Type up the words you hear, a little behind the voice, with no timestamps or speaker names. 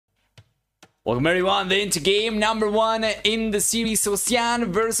Welcome everyone then to game number 1 in the series,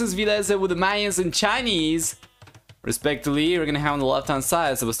 Sebastian versus Villese with the Mayans and Chinese respectively. We're gonna have on the left hand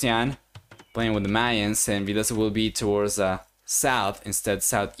side Sebastian playing with the Mayans, and Villese will be towards south instead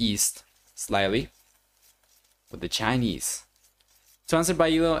southeast slightly with the Chinese. Sponsored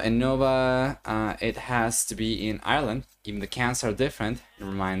by Elo and Nova. It has to be in Ireland. Even the cans are different.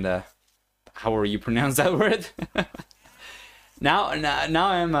 Never mind how you pronounce that word. Now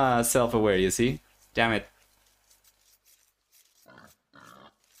I'm self-aware, you see? Damn it.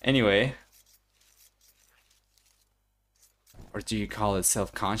 Anyway. Or do you call it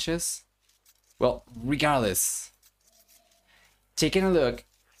self-conscious? Well, regardless. Taking a look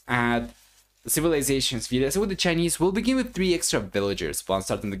at the civilizations, Villese with the Chinese will begin with 3 extra villagers upon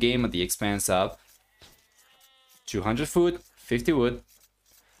starting the game at the expense of 200 food, 50 wood.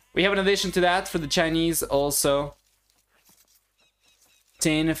 We have an addition to that for the Chinese also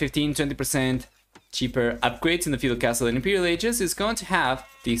 10, 15, 20% cheaper upgrades in the feudal castle and imperial ages. Is going to have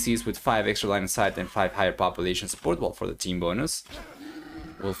DCs with 5 extra line of sight and 5 higher population support wall for the team bonus.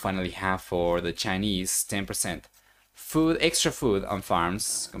 We'll finally have for the Chinese 10% food, extra food on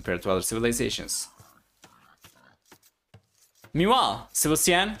farms compared to other civilizations. Meanwhile,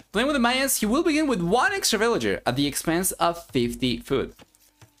 Sebastian, playing with the Mayans, he will begin with 1 extra villager at the expense of 50 food.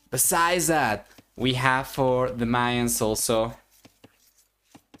 Besides that, we have for the Mayans also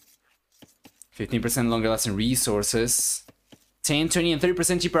 15% longer lasting resources, 10, 20, and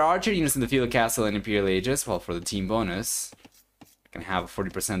 30% cheaper archer units in the feudal castle and imperial ages. Well, for the team bonus, we can have a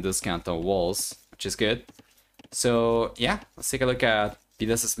 40% discount on walls, which is good. So yeah, let's take a look at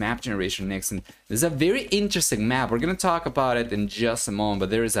Vilese's map generation next. And this is a very interesting map. We're gonna talk about it in just a moment, but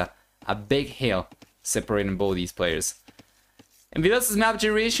there is a big hill separating both these players. And Vilese's map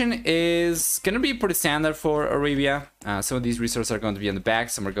generation is gonna be pretty standard for Arabia. Some of these resources are going to be on the back,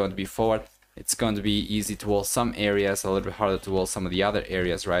 some are going to be forward. It's going to be easy to wall some areas, a little bit harder to wall some of the other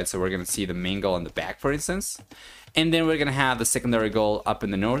areas, right? So we're going to see the main goal on the back, for instance. And then we're going to have the secondary goal up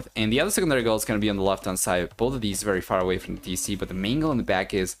in the north. And the other secondary goal is going to be on the left-hand side. Both of these very far away from the DC. But the main goal on the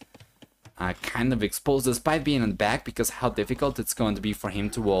back is kind of exposed despite being on the back, because how difficult it's going to be for him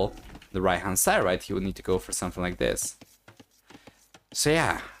to wall the right-hand side, right? He would need to go for something like this. So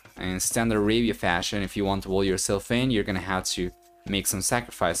yeah, in standard Arabia fashion, if you want to wall yourself in, you're going to have to make some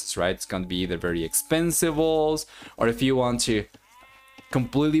sacrifices, right? It's going to be either very expensive walls, or if you want to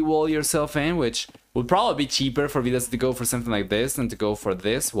completely wall yourself in, which would probably be cheaper for Villese to go for something like this than to go for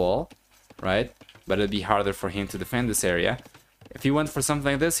this wall, right? But it'd be harder for him to defend this area. If he went for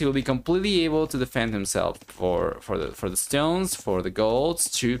something like this, he will be completely able to defend himself for the stones, for the golds,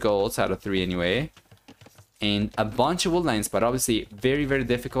 2 golds out of 3 anyway, and a bunch of wood lines. But obviously very, very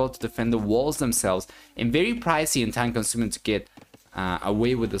difficult to defend the walls themselves, and very pricey and time consuming to get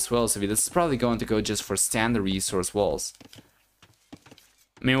away with as well. So this is probably going to go just for standard resource walls.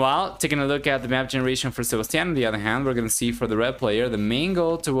 Meanwhile, taking a look at the map generation for Sebastian, on the other hand, we're going to see for the red player the main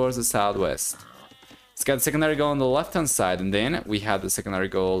goal towards the southwest. It's got the secondary goal on the left hand side, and then we have the secondary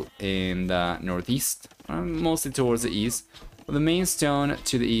goal in the northeast, mostly towards the east, with the main stone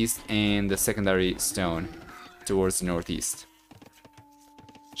to the east and the secondary stone towards the northeast.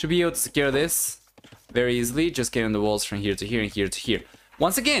 Should be able to secure this very easily, just getting the walls from here to here and here to here.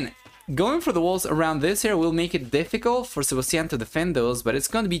 Once again, going for the walls around this here will make it difficult for Sebastian to defend those, but it's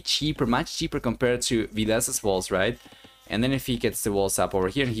going to be cheaper, much cheaper compared to Vilese's walls, right? And then if he gets the walls up over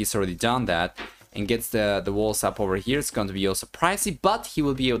here, and he's already done that, and gets the walls up over here, it's going to be also pricey, but he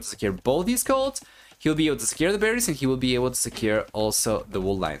will be able to secure both these golds, he'll be able to secure the berries, and he will be able to secure also the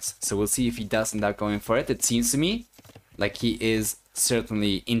wool lines. So we'll see if he does end up going for it. It seems to me like he is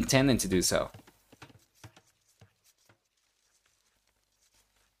certainly intending to do so.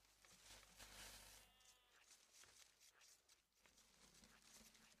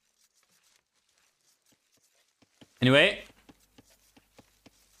 Anyway,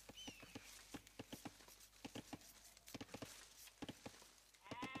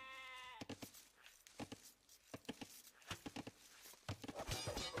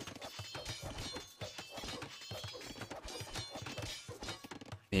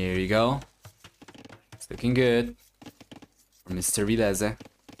 there you go. It's looking good for Mr. Villese.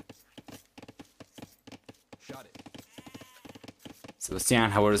 Sebastian,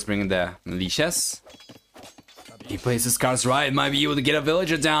 however, is bringing the militias. He plays his cards right, might be able to get a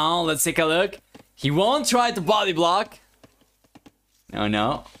villager down. Let's take a look. He won't try to body block. No,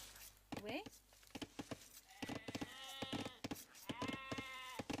 no.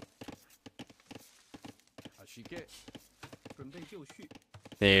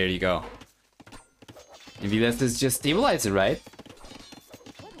 There you go. And Villese just stabilize it, right?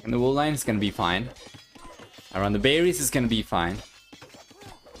 And the wool line is gonna be fine. Around the berries is gonna be fine.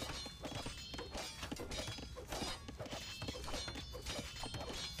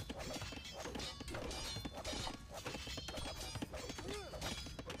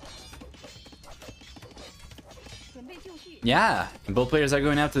 Yeah, and both players are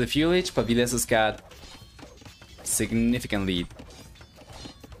going after the fuel H, but Vilese's got a significant lead.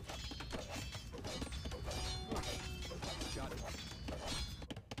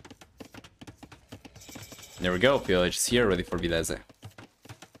 There we go, fuel H is here, ready for Villese.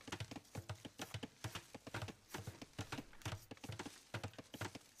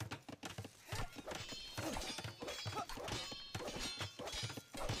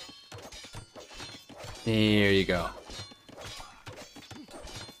 There you go.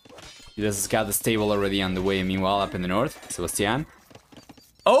 Vilese's got the stable already on the way. Meanwhile, up in the north, Sebastian.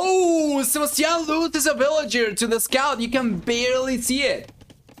 Oh, Sebastian loses a villager to the scout. You can barely see it,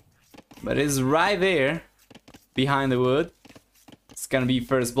 but it's right there, behind the wood. It's gonna be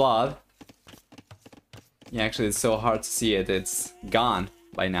first blood. Yeah, actually, it's so hard to see it. It's gone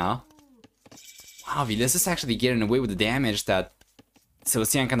by now. Wow, Villese is actually getting away with the damage that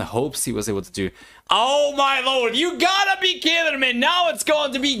Sebastian kind of hopes he was able to do. Oh my lord, you gotta be kidding me! Now it's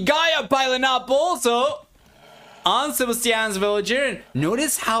going to be Gaia piling up also on Sebastian's villager.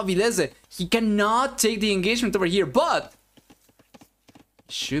 Notice how Villese, he cannot take the engagement over here, but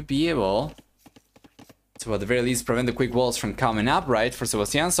should be able to at the very least prevent the quick walls from coming up, right, for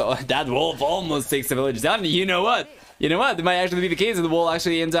Sebastian. So that wolf almost takes the village down. You know what? You know what? It might actually be the case that the wall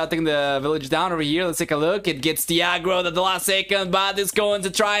actually ends up taking the village down over here. Let's take a look. It gets the aggro at the last second, but it's going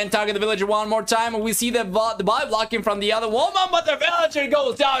to try and target the villager one more time. And we see the body blocking from the other wall, but the villager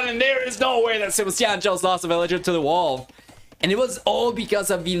goes down, and there is no way that Sebastian just lost the villager to the wall. And it was all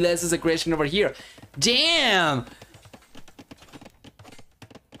because of Vilese's aggression over here. Damn!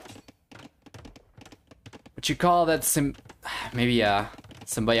 What you call that? Maybe a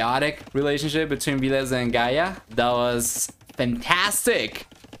symbiotic relationship between Villese and Gaia. That was fantastic.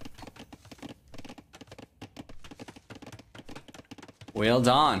 Well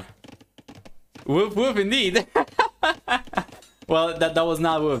done. Woof woof indeed. Well, that was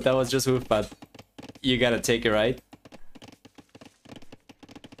not woof, that was just woof, but you gotta take it, right?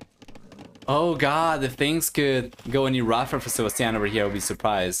 Oh god, if things could go any rougher for Sebastian over here, I would be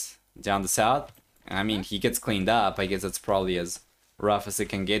surprised. Down the south, I mean, he gets cleaned up. I guess that's probably as rough as it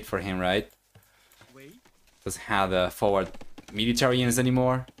can get for him, right? Doesn't have the forward military units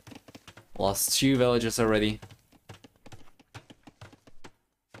anymore. Lost 2 villagers already.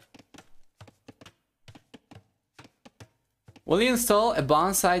 Will you install a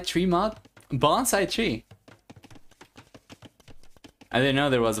bonsai tree mod? Bonsai tree? I didn't know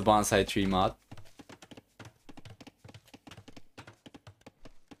there was a bonsai tree mod.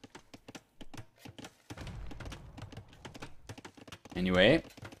 Anyway.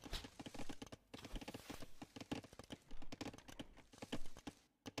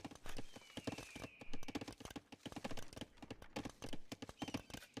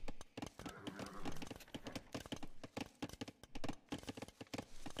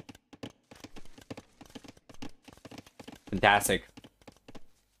 Fantastic.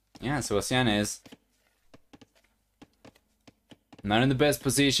 Yeah, Sebastian is not in the best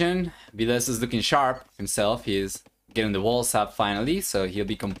position. Villese is looking sharp himself. He is getting the walls up finally, so he'll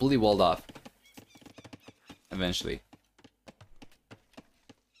be completely walled off eventually.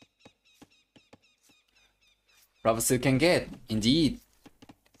 Rough as it can get, indeed.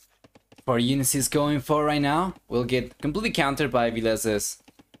 For units he's going for right now, will get completely countered by Vilese's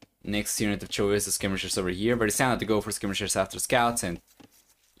next unit of choice, the skirmishers over here. Very standard to go for skirmishers after scouts, and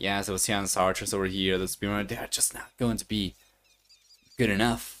yeah, Sebastian's archers over here, the spearmen, they're just not going to be good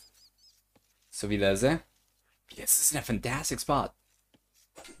enough. So Villese is in a fantastic spot.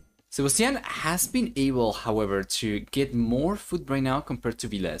 Sebastian has been able, however, to get more food right now compared to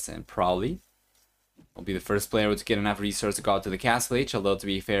Villese, and probably will be the first player to get enough resources to go out to the castle age, although to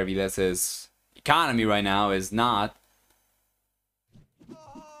be fair, Vilese's economy right now is not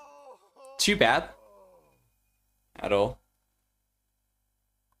too bad at all.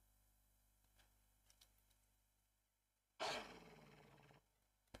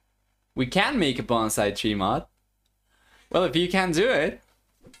 We can make a bonsai tree mod. Well, if you can do it,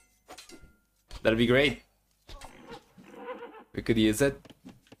 that'd be great. We could use it.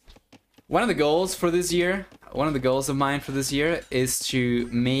 One of the goals for this year, one of the goals of mine for this year is to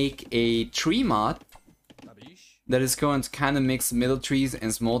make a tree mod that is going to kind of mix middle trees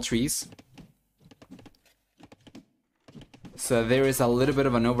and small trees. So there is a little bit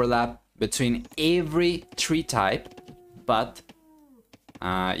of an overlap between every tree type, but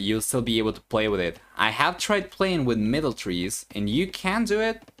you'll still be able to play with it. I have tried playing with middle trees, and you can do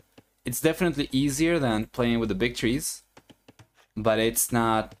it. It's definitely easier than playing with the big trees, but it's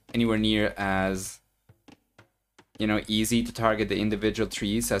not anywhere near as, you know, easy to target the individual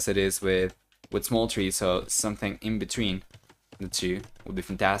trees as it is with small trees. So something in between the two would be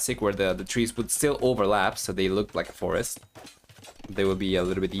fantastic, where the trees would still overlap, so they look like a forest. They will be a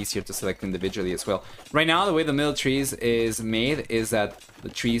little bit easier to select individually as well. Right now, the way the middle trees is made is that the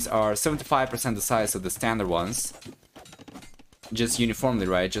trees are 75% the size of the standard ones. Just uniformly,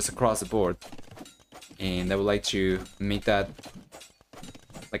 right? Just across the board. And I would like to make that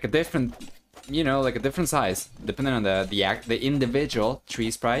like a different, you know, like a different size. Depending on the individual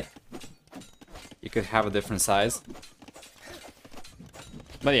tree sprite, you could have a different size.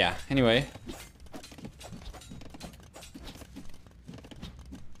 But yeah, anyway.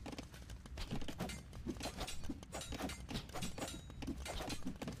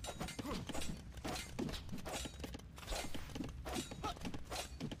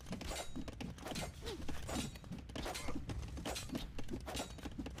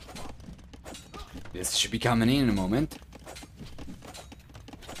 This should be coming in a moment.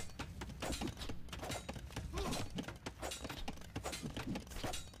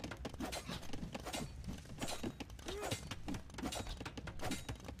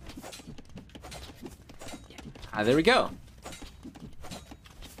 There we go.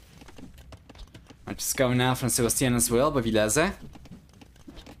 I'm just going now from Sebastian as well, but Villese.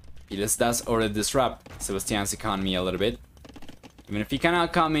 Villese does already disrupt Sebastian's economy a little bit. Even if he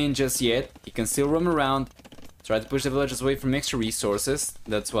cannot come in just yet, he can still roam around, try to push the villagers away from extra resources.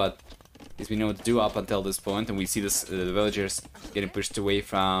 That's what he's been able to do up until this point, and we see this, the villagers getting pushed away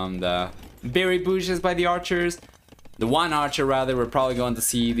from the berry bushes by the archers. The one archer, rather, we're probably going to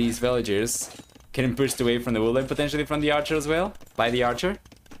see these villagers getting pushed away from the woodland, potentially from the archer as well. By the archer,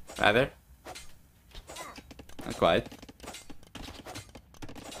 rather. Not quite.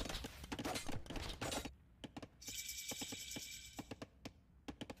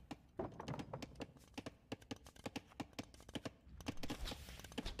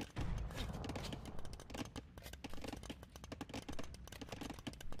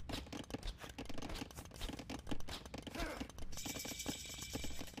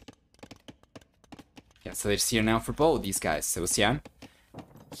 So it's here now for both these guys. Sebastian,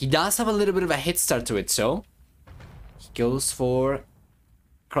 he does have a little bit of a head start to it, so he goes for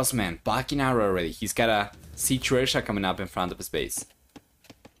crossman, backing arrow already. He's got a siege Trisha coming up in front of his base.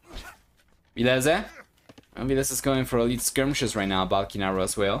 Villese, and Villese is going for elite skirmishes right now, balking arrow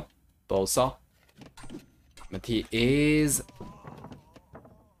as well. Bolsa, but he is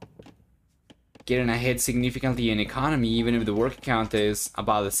getting ahead significantly in economy, even if the work count is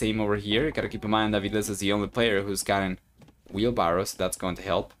about the same over here. You gotta keep in mind that Villese is the only player who's gotten wheelbarrows, so that's going to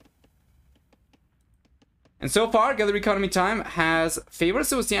help. And so far, Gallery Economy Time has favored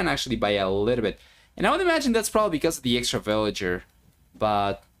Sebastian actually by a little bit. And I would imagine that's probably because of the extra villager.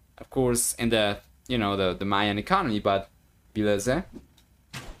 But, of course, in the, you know, the Mayan economy, but Villese,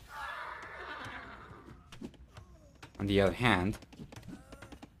 on the other hand,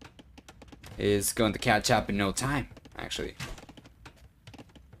 is going to catch up in no time, actually.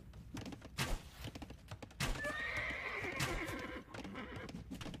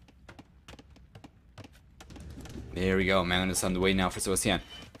 There we go, man is on the way now for Sebastian.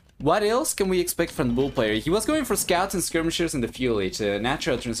 What else can we expect from the bull player? He was going for scouts and skirmishers in the fuel age. The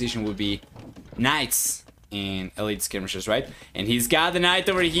natural transition would be knights and elite skirmishers, right? And he's got the knight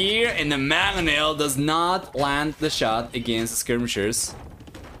over here, and the mangonel does not land the shot against the skirmishers.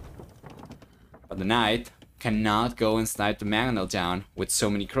 But the knight cannot go and snipe the mangonel down with so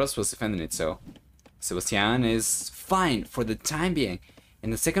many crossbows defending it, so Sebastian is fine for the time being.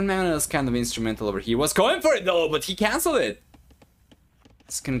 And the second mangonel is kind of instrumental over here. Was going for it though, but he cancelled it.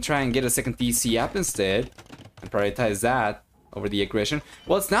 He's gonna try and get a second TC up instead and prioritize that over the aggression.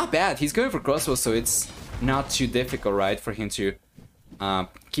 Well, it's not bad. He's going for crossbows, so it's not too difficult, right, for him to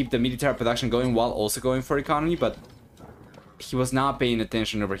keep the military production going while also going for economy, but he was not paying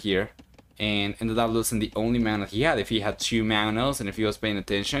attention over here and ended up losing the only mana he had. If he had two mangonels and if he was paying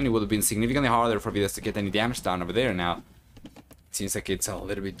attention, it would have been significantly harder for Villese to get any damage down over there. Now, it seems like it's a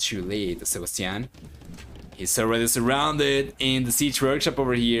little bit too late, Sebastian. He's already surrounded in the siege workshop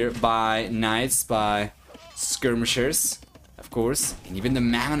over here by knights, by skirmishers, of course, and even the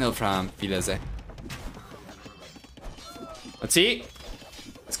mangonel from Villese. Let's see.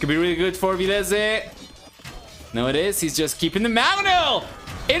 This could be really good for Villese. No, it is. He's just keeping the mangonel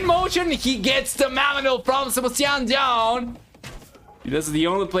in motion. He gets the mangonel from Sebastian down. Villese is the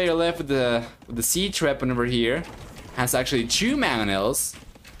only player left with the siege weapon over here. has actually 2 mangonels.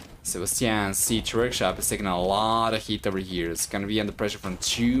 Sebastian's siege workshop is taking a lot of heat over here. It's gonna be under pressure from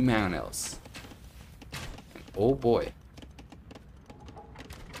 2 mangonels. Oh boy.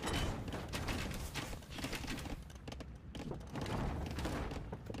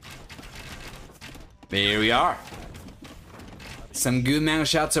 There we are. Some good mango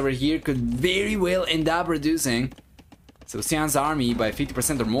shots over here could very well end up reducing Sebastian's army by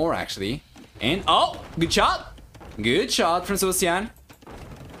 50% or more, actually. And, oh, good shot. Good shot from Sebastian.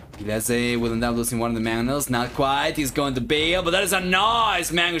 Villese will end up losing one of the mangonels. Not quite. He's going to bail, but that is a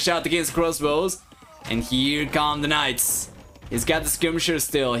nice mango shot against crossbows. And here come the knights. He's got the skirmishers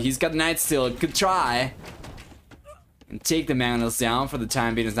still. He's got the knights still. Could try and take the mangonels down. For the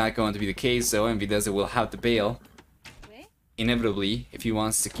time being, it's not going to be the case, though. And Villese will have to bail. Inevitably, if he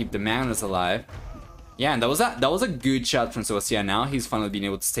wants to keep the mangonels alive. Yeah, and that was a good shot from Sebastian. Now he's finally been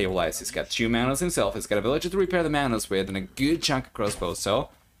able to stabilize. He's got 2 mangonels himself. He's got a villager to repair the mangonels with, and a good chunk of crossbows. So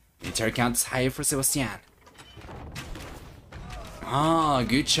military count is higher for Sebastian. Ah,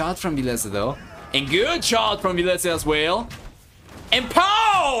 good shot from Villese though. And good shot from Villese as well. And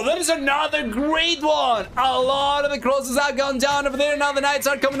pow! That is another great one! A lot of the crosses have gone down over there. Now the knights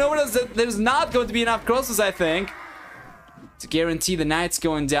are coming over. There's not going to be enough crosses, I think, to guarantee the knights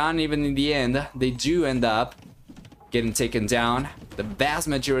going down. Even in the end, they do end up getting taken down. The vast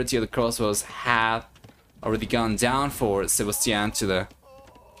majority of the crossbows have already gone down for Sebastian to the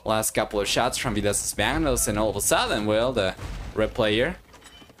last couple of shots from Vilese's mangonels, and all of a sudden, well, the red player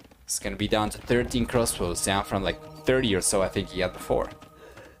is gonna be down to 13 crossbows, down from like 30 or so I think he had before.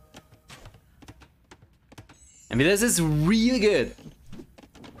 And Villese is really good.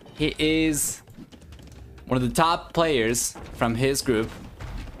 He is one of the top players from his group.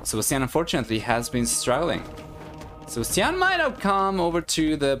 Sebastian, unfortunately, has been struggling. Sebastian might have come over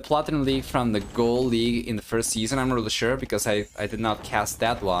to the Platinum League from the Gold League in the first season. I'm not really sure because I did not cast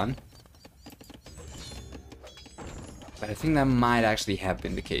that one. But I think that might actually have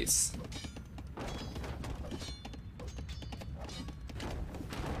been the case.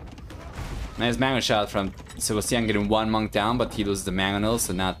 Nice mango shot from Sebastian, getting 1 monk down, but he loses the mangonels,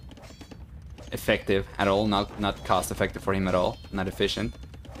 so not effective at all, not cost effective for him at all, not efficient.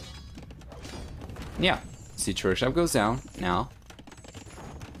 Yeah, siege workshop goes down now.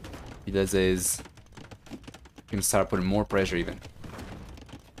 Villese is gonna start putting more pressure even.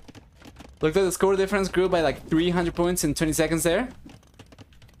 Look at the score difference grew by like 300 points in 20 seconds there.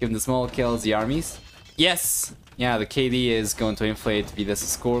 Given the small kills, the armies. Yes! Yeah, the KD is going to inflate Vilese's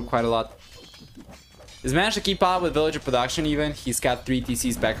score quite a lot. He's managed to keep up with villager production even. He's got 3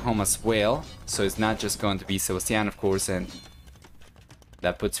 TCs back home as well. So it's not just going to be Sebastian, of course, and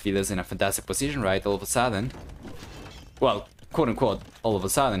that puts Villese in a fantastic position, right? All of a sudden. Well, quote unquote, all of a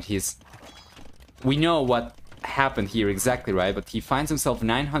sudden, we know what happened here exactly, right? But he finds himself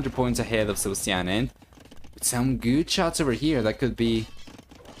 900 points ahead of Sebastian, and with some good shots over here, that could be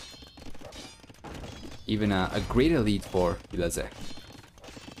even a greater lead for Villese.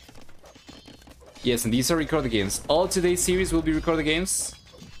 Yes, and these are recorded games. All today's series will be recorded games.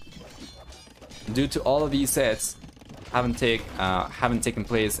 Due to all of these sets haven't taken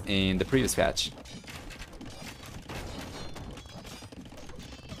place in the previous patch.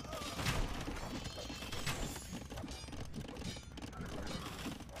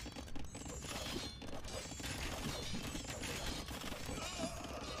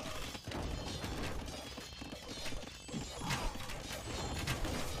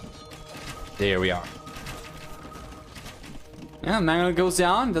 There we are. Yeah, mangonel goes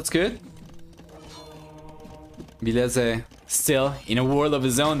down. That's good. Villese still in a world of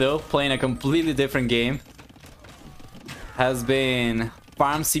his own though, playing a completely different game. Has been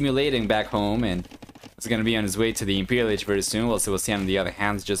farm simulating back home and is gonna be on his way to the Imperial Age very soon, while Sebastian on the other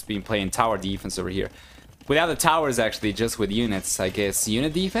hand has just been playing tower defense over here. Without the towers actually, just with units, I guess.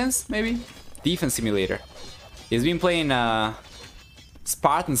 Unit defense, maybe? Defense simulator. He's been playing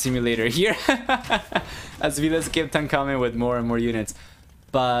Spartan simulator here as Villese kept on coming with more and more units.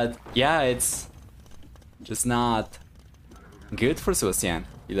 But yeah, it's just not good for Sebastian.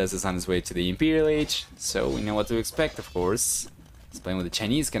 Villese is on his way to the Imperial Age, so we know what to expect, of course. He's playing with the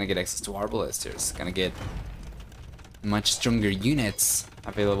Chinese, gonna get access to Arbalesters, gonna get much stronger units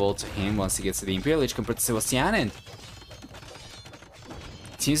available to him once he gets to the Imperial Age compared to Sebastian, and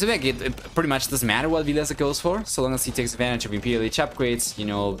it seems to be like it pretty much doesn't matter what Villese goes for, so long as he takes advantage of Imperial Age upgrades, you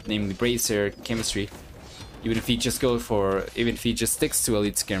know, namely Bracer, Chemistry. Even if he just sticks to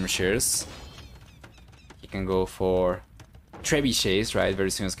Elite Skirmishers, he can go for Trebuchets, right?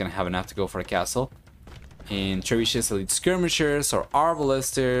 Very soon he's gonna have enough to go for a castle. And Trebuchets, Elite Skirmishers, or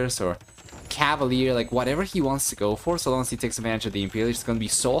Arbalesters, or Cavalier, like whatever he wants to go for, so long as he takes advantage of the Imperial Age, it's going to be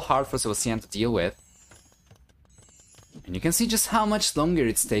so hard for Sebastian to deal with. And you can see just how much longer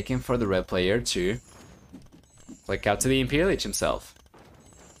it's taken for the red player to click out to the Imperial Age himself.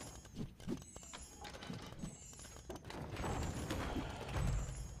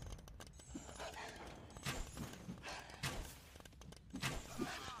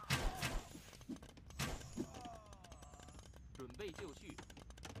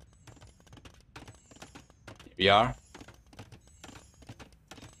 Here we are.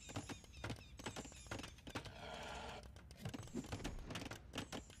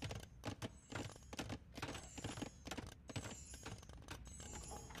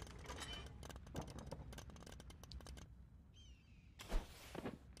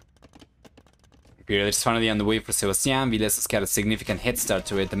 It's finally on the way for Sebastian. Villese has got a significant head start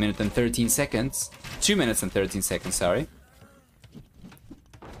to it. 1 minute and 13 seconds. 2 minutes and 13 seconds, sorry.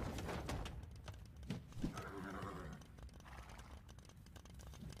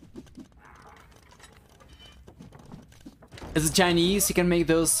 As a Chinese, he can make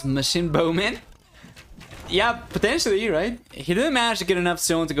those machine bowmen. Yeah, potentially, right? He didn't manage to get enough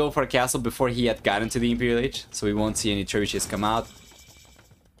stone to go for a castle before he had gotten to the Imperial Age, so we won't see any trebuchets come out.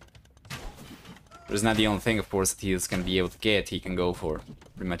 But it's not the only thing, of course, that he is going to be able to get. He can go for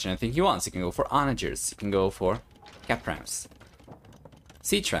pretty much anything he wants. He can go for onagers. He can go for cap trams.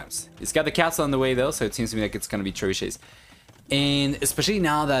 Siege trams. He's got the castle on the way, though, so it seems to me like it's going to be trebuchets. And especially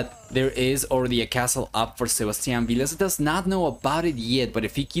now that there is already a castle up for Sebastian, Villese does not know about it yet, but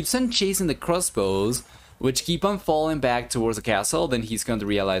if he keeps on chasing the crossbows, which keep on falling back towards the castle, then he's going to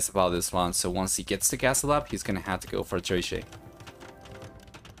realize about this one. So once he gets the castle up, he's going to have to go for a trebuchet.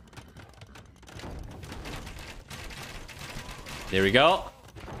 There we go.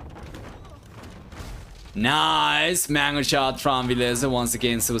 Nice mango shot from Villese. Once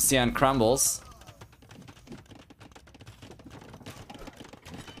again, Sebastian crumbles.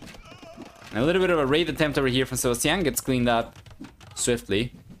 And a little bit of a raid attempt over here from Sebastian gets cleaned up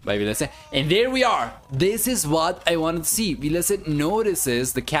swiftly by Villese. And there we are. This is what I wanted to see. Villese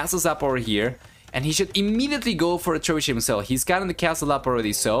notices the castle's up over here, and he should immediately go for a trebuchet himself. He's gotten the castle up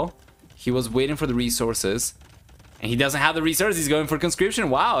already, so he was waiting for the resources. And he doesn't have the resources, he's going for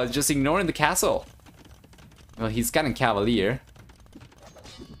conscription. Wow, it's just ignoring the castle. Well, he's gotten Cavalier.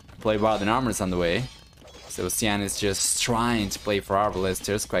 Play Wild and Armor's on the way. Sebastian is just trying to play for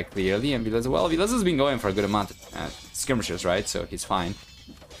Arbalesters quite clearly. And Villese, well, Villese has been going for a good amount of skirmishers, right? So he's fine.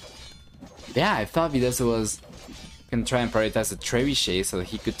 Yeah, I thought Villese was going to try and prioritize the trebuchet so that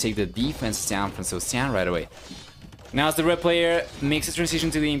he could take the defense down from Sebastian right away. Now as the red player makes a transition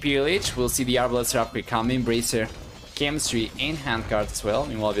to the Imperial Age, we'll see the Arbalester upgrade coming, Bracer, Chemistry, and Handguard as well.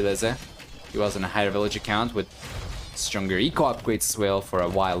 Meanwhile, Villese, he was on a higher village account with stronger eco upgrades as well for a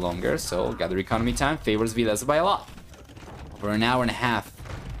while longer, so gather economy time favors Villese by a lot. For an hour and a half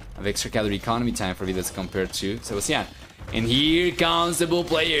of extra gather economy time for Villese compared to Sebastian. And here comes the bull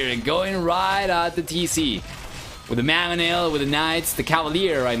player, going right at the TC. With the Mangonel, with the Knights, the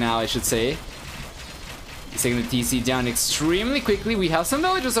Cavalier right now, I should say. He's taking the TC down extremely quickly. We have some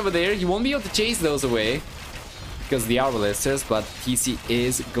villagers over there. He won't be able to chase those away because of the Arbalesters, but TC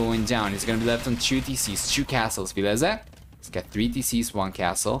is going down. He's going to be left on 2 TCs, 2 castles. Villese, he's got 3 TCs, 1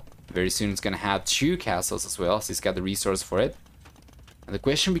 castle. Very soon he's going to have 2 castles as well, so he's got the resource for it. And the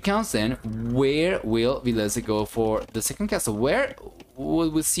question becomes then, where will Villese go for the second castle? Where will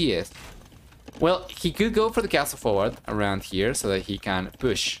we see it? Well, he could go for the castle forward around here so that he can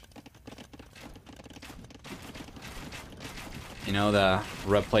push, you know, the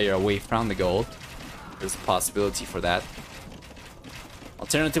red player away from the gold. There's a possibility for that.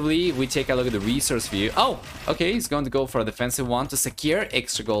 Alternatively, we take a look at the resource view. Oh, okay, he's going to go for a defensive one to secure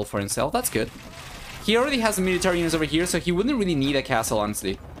extra gold for himself. That's good. He already has the military units over here, so he wouldn't really need a castle,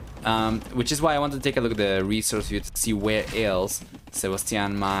 honestly. Which is why I wanted to take a look at the resource view to see where else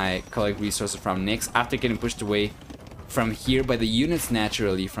Sebastian might collect resources from next after getting pushed away from here by the units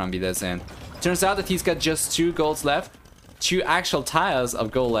naturally from Villese. And turns out that he's got just 2 golds left. 2 actual tiles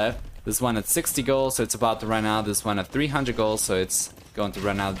of gold left. This one at 60 gold, so it's about to run out. This one at 300 gold, so it's going to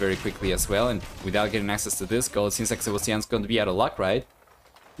run out very quickly as well. And without getting access to this gold, it seems like Sebastian's going to be out of luck, right?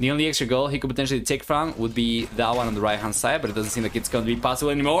 The only extra gold he could potentially take from would be that one on the right hand side, but it doesn't seem like it's going to be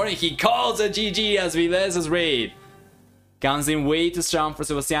possible anymore. And he calls a GG as Vilese's raid comes in way too strong for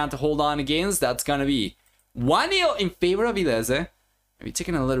Sebastian to hold on against. That's going to be 1-0 in favor of Villese. Maybe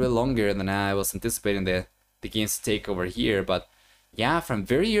taking a little bit longer than I was anticipating the games to take over here, but yeah, from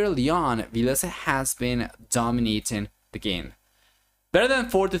very early on, Villese has been dominating the game. Better than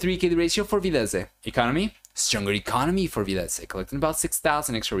 4 to 3 KD ratio for Villese. Economy, Stronger economy for Villese, collecting about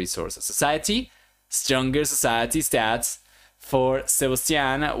 6,000 extra resources. Society, stronger society stats for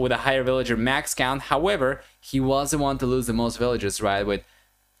Sebastian with a higher villager max count. However, he was the one to lose the most villagers, right? With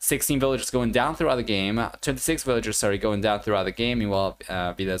 16 villagers going down throughout the game, 26 villagers, sorry, going down throughout the game. Meanwhile,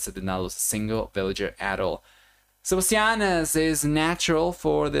 Villese did not lose a single villager at all. Sebastian, as is natural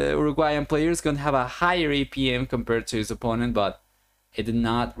for the Uruguayan player, is going to have a higher APM compared to his opponent, but it did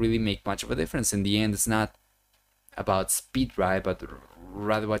not really make much of a difference. In the end, it's not about speed, right, but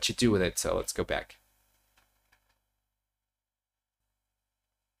rather what you do with it. So let's go back.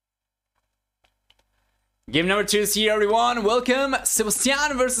 Game number 2 is here, everyone. Welcome.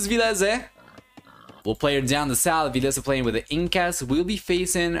 Sebastian versus Villese. We'll play her down the south. Villese playing with the Incas. We'll be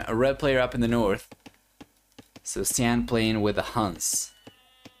facing a red player up in the north. Sebastian playing with the Huns.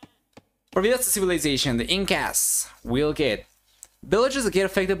 For Villese civilization, the Incas will get villagers that get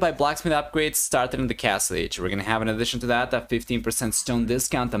affected by blacksmith upgrades started in the Castle Age. We're going to have, in addition to that, a 15% stone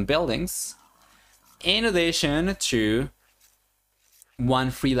discount on buildings. In addition to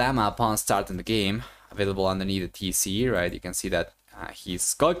 1 free llama upon starting the game, available underneath the TC, right? You can see that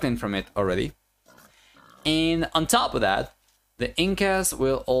he's collecting from it already. And on top of that, the Incas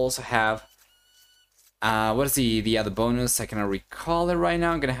will also have what is the other bonus? I cannot recall it right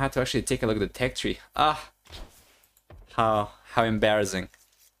now. I'm gonna have to actually take a look at the tech tree. How embarrassing.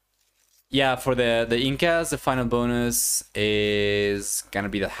 Yeah, for the Incas, the final bonus is gonna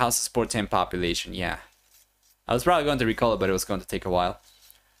be the House of Sport 10 population. Yeah, I was probably going to recall it, but it was going to take a while.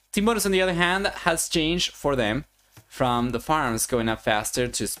 Team bonus, on the other hand, has changed for them from the farms going up faster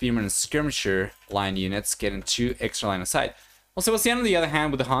to spearmen and skirmisher line units getting 2 extra line of sight. Well, Sebastian, on the other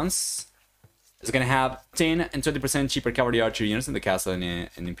hand, with the Huns, is going to have 10 and 20% cheaper cavalry archer units in the castle in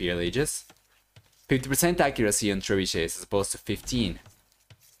Imperial Ages. 50% accuracy on trebuchets as opposed to 15.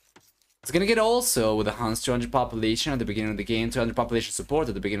 It's going to get also, with the Huns, 200 population at the beginning of the game, 200 population support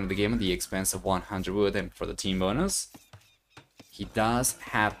at the beginning of the game at the expense of 100 wood. And for the team bonus, he does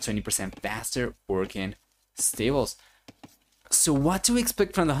have 20% faster working stables. So what to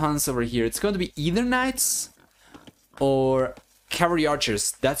expect from the Huns over here? It's going to be either knights or cavalry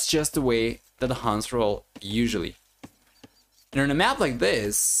archers. That's just the way that the Huns roll usually. And on a map like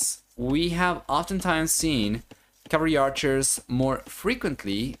this, we have oftentimes seen cavalry archers more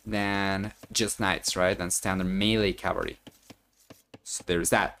frequently than just knights, right? Than standard melee cavalry. So there's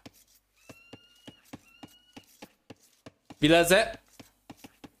that. Villese.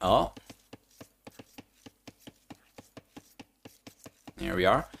 Oh. There we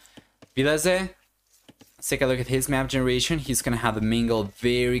are. Villese. Let's take a look at his map generation. He's going to have the main goal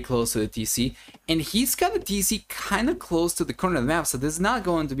very close to the TC. And he's got the TC kind of close to the corner of the map. So this is not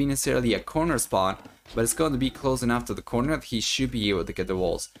going to be necessarily a corner spawn, but it's going to be close enough to the corner that he should be able to get the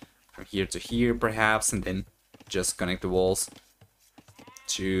walls from here to here, perhaps, and then just connect the walls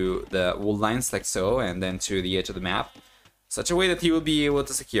to the wool lines like so, and then to the edge of the map. Such a way that he will be able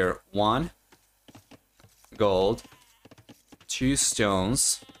to secure 1 gold, 2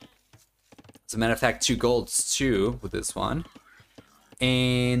 stones. As a matter of fact, 2 golds too with this one.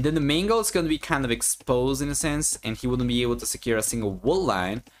 And then the main goal is going to be kind of exposed in a sense, and he wouldn't be able to secure a single wool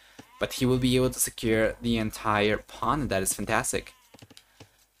line, but he will be able to secure the entire pond, and that is fantastic.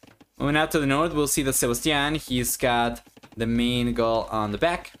 Moving out to the north, we'll see that Sebastian, he's got the main goal on the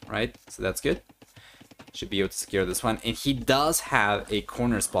back, right? So that's good. Should be able to secure this one. And he does have a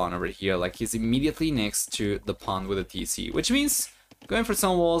corner spawn over here, like he's immediately next to the pond with a TC, which means going for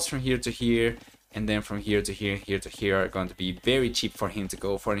some walls from here to here, and then from here to here, here to here are going to be very cheap for him to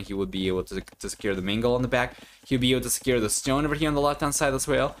go for, and he would be able to secure the main goal on the back. He'll be able to secure the stone over here on the left-hand side as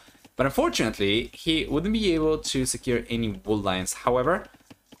well. But unfortunately, he wouldn't be able to secure any wool lines. However,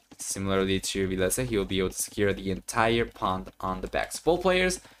 similarly to Villese, he will be able to secure the entire pond on the back. So both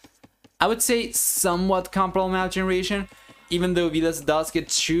players, I would say somewhat comparable map generation, even though Villese does get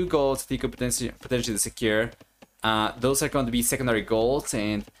 2 golds that he could potentially secure. Those are going to be secondary golds,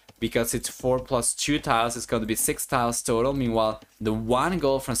 and because it's 4 plus 2 tiles, it's going to be 6 tiles total. Meanwhile, the 1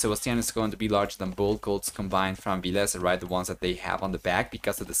 gold from Sebastian is going to be larger than both golds combined from Villese, right? The ones that they have on the back,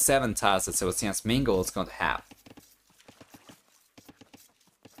 because of the 7 tiles that Sebastian's main goal is going to have.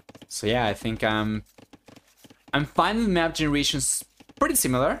 So yeah, I think I'm finding the map generations pretty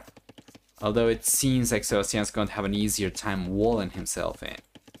similar. Although it seems like Sebastian's going to have an easier time walling himself in.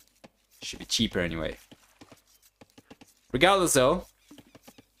 Should be cheaper anyway. Regardless though,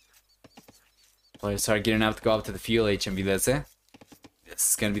 players are gearing up to go up to the fuel H and Villese.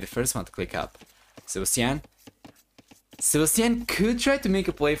 This is going to be the first one to click up. Sebastian. Sebastian could try to make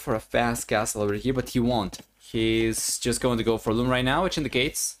a play for a fast castle over here, but he won't. He's just going to go for Loom right now, which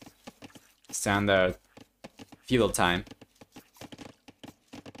indicates standard feudal time.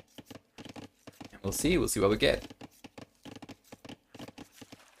 And we'll see what we get.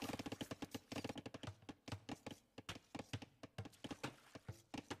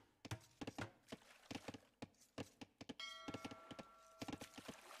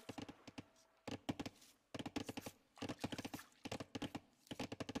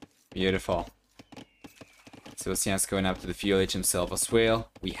 Beautiful. Sebastian's going up to the Village himself as well.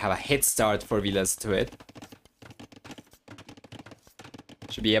 We have a head start for Villese to it.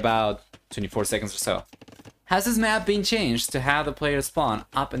 Should be about 24 seconds or so. Has this map been changed to have the players spawn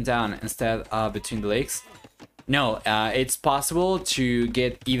up and down instead of between the lakes? No, it's possible to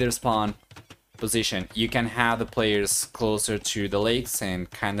get either spawn position. You can have the players closer to the lakes and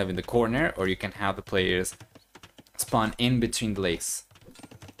kind of in the corner, or you can have the players spawn in between the lakes.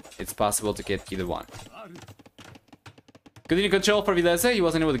 It's possible to get either one. Good unit control for Villese. He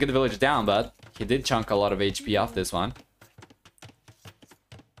wasn't able to get the village down, but he did chunk a lot of HP off this one.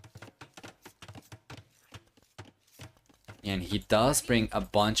 And he does bring a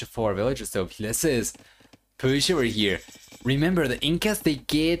bunch of 4 villagers, so Villese is push over here. Remember, the Incas, they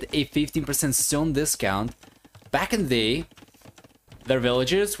get a 15% stone discount. Back in the day, their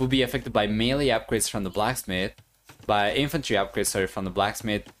villagers will be affected by melee upgrades from the blacksmith, by infantry upgrades, sorry, from the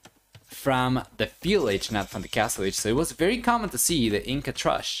blacksmith, from the field age, not from the castle age. So it was very common to see the Inca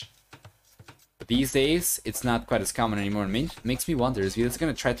Trush. But these days, it's not quite as common anymore. It makes me wonder, is Villese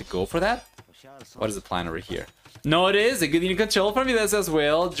gonna try to go for that? What is the plan over here? No, it is a good unit control from Villese as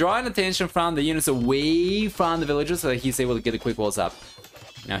well, drawing attention from the units away from the villagers so that he's able to get the quick walls up.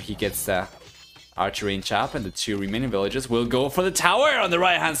 Now he gets the archer range up, and the 2 remaining villagers will go for the tower on the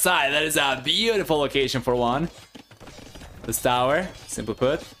right hand side. That is a beautiful location for one. This tower, simply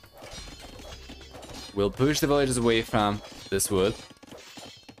put, will push the villagers away from this wood.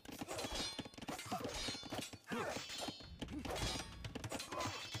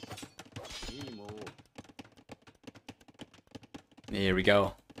 Here we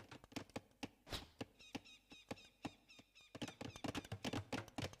go.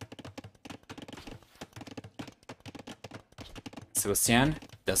 Sebastian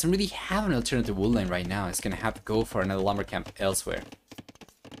doesn't really have an alternative wood line right now. He's gonna have to go for another lumber camp elsewhere.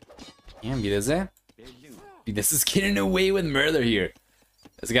 And Villese is getting away with murder here.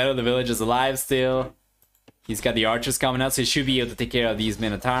 This guy of the village is alive still. He's got the archers coming out, so he should be able to take care of these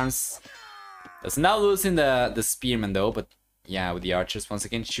men-at-arms. Does not losing the spearmen though, but yeah, with the archers once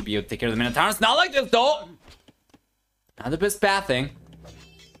again, should be able to take care of the men-at-arms. Not like this though! Not the best pathing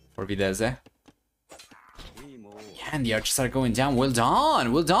for Villese. Yeah, and the archers are going down. Well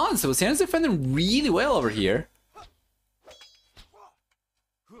done, well done. Sebastian is defending really well over here.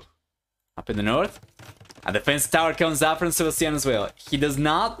 Up in the north. A defense tower comes out from Sebastian as well. He does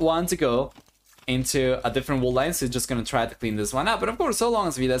not want to go into a different wall line, so he's just going to try to clean this one up. But of course, so long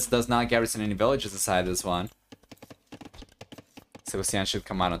as Villese does not garrison any villages inside this one, Sebastian should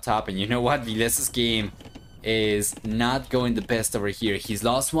come out on top. And you know what? Villese's game is not going the best over here. He's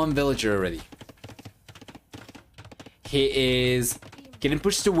lost 1 villager already. He is getting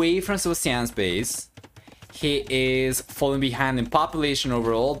pushed away from Sebastian's base. He is falling behind in population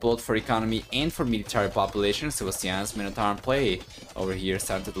overall, both for economy and for military population. Sebastian's Minotaur play over here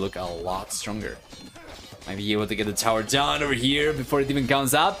started to look a lot stronger. Might be able to get the tower down over here before it even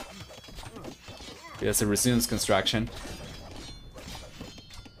comes up. Villese resumes construction.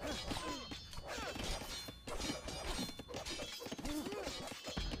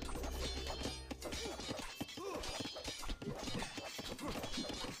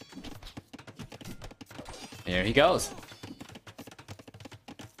 There he goes.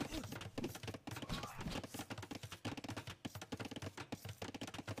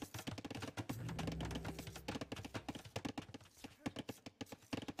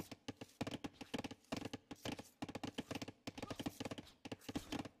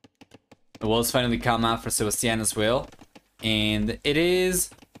 The walls finally come out for Sebastian as well. And it is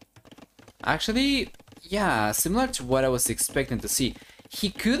actually, yeah, similar to what I was expecting to see. He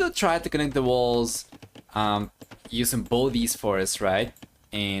could have tried to connect the walls using both these forests, right?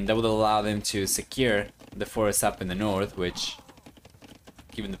 And that would allow them to secure the forest up in the north, which,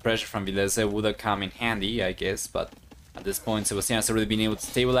 given the pressure from Villese, would have come in handy, I guess. But at this point, Sebastian has already been able to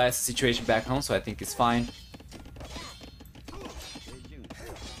stabilize the situation back home, so I think it's fine.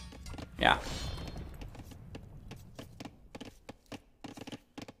 Yeah.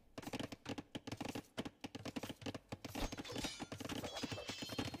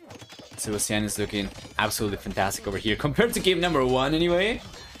 Sebastian is looking absolutely fantastic over here. Compared to game number 1 anyway,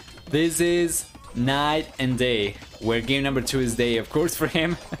 this is night and day. Where game number 2 is day, of course, for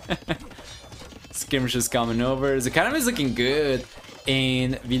him. Skirmishers coming over. The economy is looking good.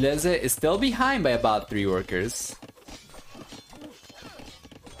 And Villese is still behind by about 3 workers.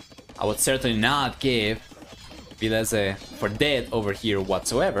 I would certainly not give Villese for dead over here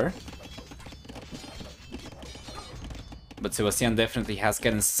whatsoever. But Sebastian definitely has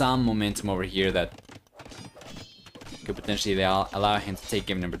gotten some momentum over here that could potentially allow him to take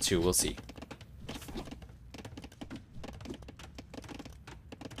game number 2. We'll see.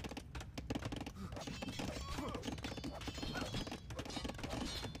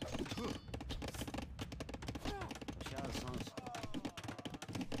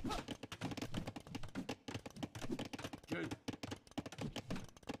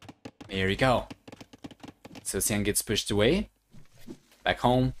 Here we go. Sebastian gets pushed away. Back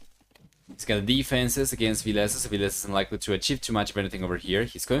home. He's got the defenses against Villese, so Villese is unlikely to achieve too much of anything over here.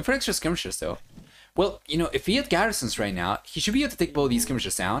 He's going for extra skirmishers though. Well, you know, if he had garrisons right now, he should be able to take both these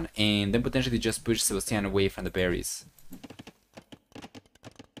skirmishers down and then potentially just push Sebastian away from the berries.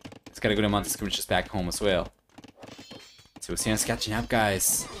 He's got a good amount of skirmishers back home as well. Sebastian's catching up,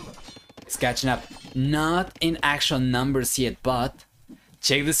 guys. He's catching up. Not in actual numbers yet, but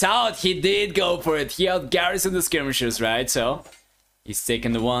check this out. He did go for it. He out-garrisoned the skirmishers, right? So he's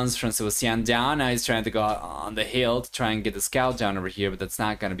taking the ones from Sebastian down. Now he's trying to go on the hill to try and get the scout down over here, but that's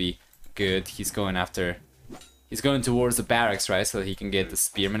not going to be good. He's going towards the barracks, right? So that he can get the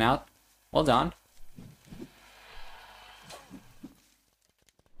spearman out. Well done.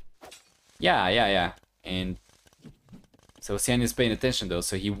 Yeah. And Sebastian is paying attention though,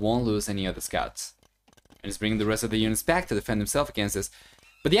 so he won't lose any of the scouts. And he's bringing the rest of the units back to defend himself against this.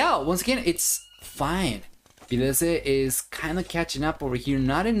 But yeah, once again, it's fine. Villese is kind of catching up over here,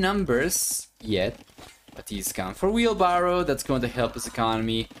 not in numbers yet, but he's gone for wheelbarrow. That's going to help his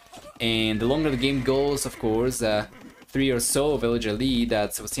economy. And the longer the game goes, of course, 3 or so villager lead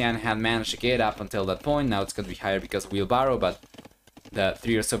that Sebastian had managed to get up until that point. Now it's going to be higher because of wheelbarrow, but the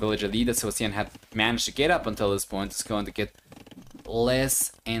 3 or so villager lead that Sebastian had managed to get up until this point is going to get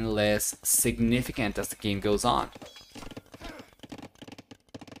less and less significant as the game goes on.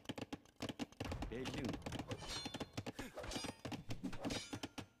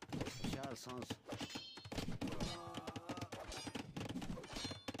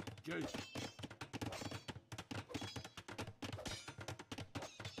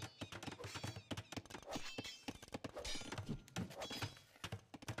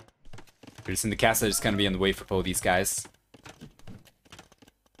 Pretty soon the castle is going to be on the way for both these guys.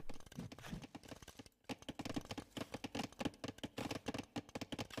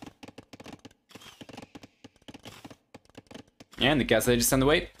 And the castle is on the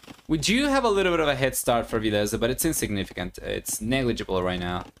way. We do have a little bit of a head start for Villese, but it's insignificant. It's negligible right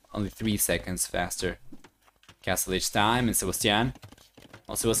now. Only 3 seconds faster. Castle age time and Sebastian.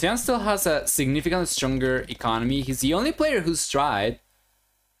 Well, Sebastian still has a significantly stronger economy. He's the only player who's tried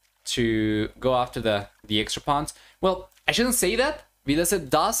to go after the extra pawns. Well, I shouldn't say that. Villese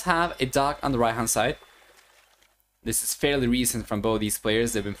does have a dock on the right hand side. This is fairly recent from both these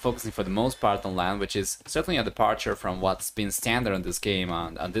players. They've been focusing for the most part on land, which is certainly a departure from what's been standard on this game,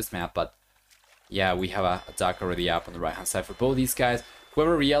 on this map. But yeah, we have a dock already up on the right hand side for both these guys.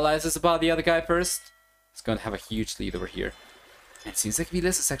 Whoever realizes about the other guy first is going to have a huge lead over here. And it seems like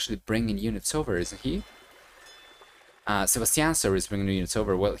Villese is actually bringing units over, isn't he? Sebastian, sorry, is bringing units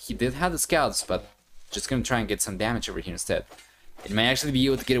over. Well, he did have the scouts, but just going to try and get some damage over here instead. It may actually be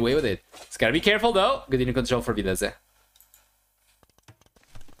able to get away with it. It's got to be careful, though. Good unit control for Villese.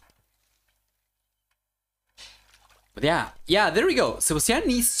 But yeah, there we go. Sebastian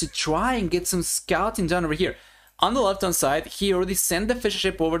needs to try and get some scouting done over here. On the left-hand side, he already sent the fisher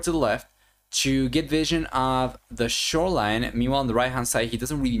ship over to the left to get vision of the shoreline. Meanwhile, on the right-hand side, he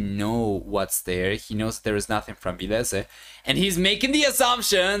doesn't really know what's there. He knows that there is nothing from Villese. And he's making the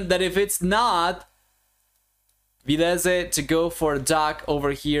assumption that if it's not Villese to go for a dock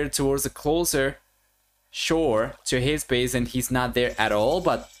over here towards the closer shore to his base, and he's not there at all.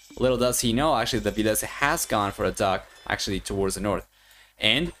 But little does he know, actually, that Villese has gone for a dock, actually, towards the north.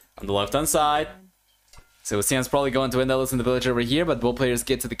 And on the left-hand side, Sebastian's probably going to end up losing the village over here, but both players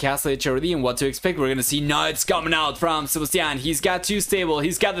get to the castle already, and what to expect? We're going to see knights coming out from Sebastian. He's got 2 stable.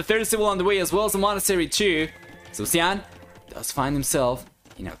 He's got the 3rd stable on the way, as well as the monastery too. Sebastian does find himself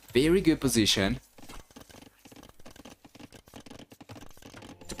in a very good position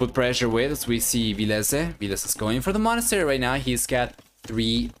to put pressure with, as we see Villese. Villese is going for the monastery right now. He's got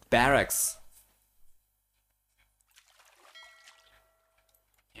 3 barracks.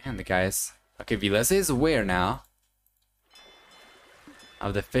 And the guys... Okay, Villese is aware now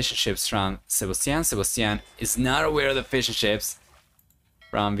of the fishing ships from Sebastian. Sebastian is not aware of the fishing ships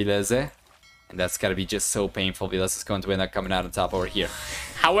from Villese. And that's gotta be just so painful. Villese is going to end up coming out on top over here.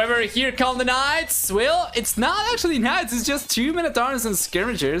 However, here come the Knights. Well, it's not actually Knights, it's just 2 Minotaurs and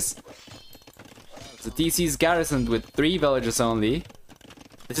Skirmishers. The TC is garrisoned with 3 villagers only.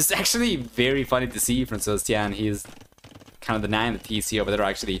 This is actually very funny to see from Sebastian. He's kind of denying the TC over there,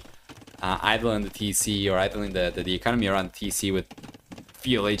 actually idling the TC or idling the economy around the TC with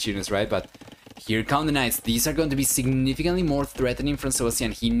FLH units, right? But here come the Knights. These are going to be significantly more threatening from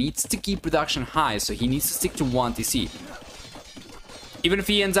Sebastian. He needs to keep production high, so he needs to stick to 1 TC. Even if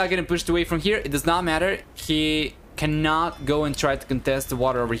he ends up getting pushed away from here, it does not matter. He cannot go and try to contest the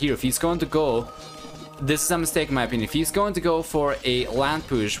water over here. If he's going to go... This is a mistake in my opinion. If he's going to go for a land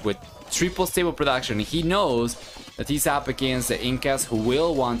push with triple stable production, he knows that he's up against the Incas who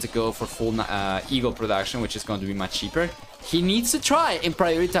will want to go for full Eagle production, which is going to be much cheaper. He needs to try and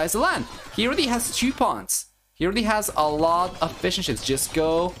prioritize the land. He already has 2 pawns. He already has a lot of fishing ships. Just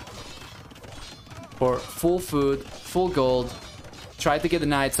go for full food, full gold. Try to get the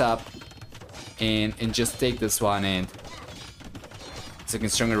Knights up and just take this one in. It's looking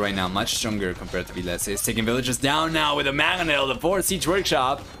stronger right now, much stronger compared to Villese. He's taking villagers down now with a mangonel, the 4th siege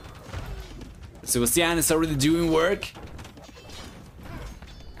workshop. Sebastian is already doing work.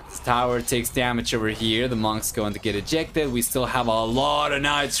 This tower takes damage over here. The monk's going to get ejected. We still have a lot of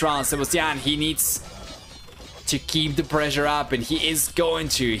Knights around. Sebastian, he needs to keep the pressure up, and he is going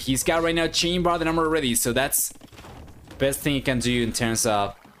to. He's got right now chain bar the number already, so that's the best thing he can do in terms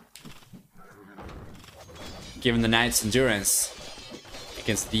of giving the Knights endurance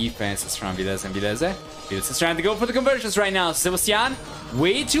against defenses from Villese and Villese. Villese is trying to go for the conversions right now. Sebastian,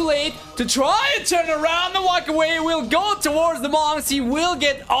 way too late to try and turn around and walk away. Will go towards the monks. He will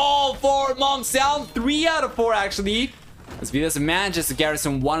get all 4 monks down. 3 out of 4 actually. As Villese manages to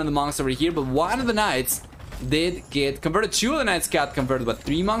garrison 1 of the monks over here, but 1 of the Knights did get converted. 2 of the Knights got converted, but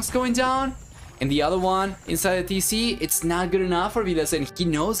 3 monks going down. And the other one inside the TC, it's not good enough for Villese, and he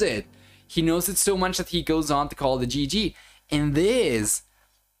knows it. He knows it so much that he goes on to call the GG. And this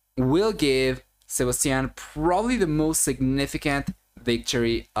will give Sebastian probably the most significant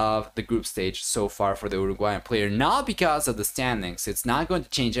victory of the group stage so far for the Uruguayan player. Not because of the standings, it's not going to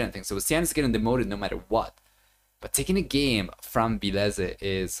change anything. Sebastian is getting demoted no matter what. But taking a game from Villese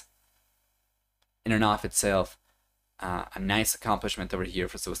is, in and of itself, a nice accomplishment over here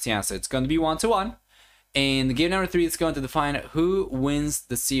for Sebastian. So it's going to be 1-1. And game number 3 is going to define who wins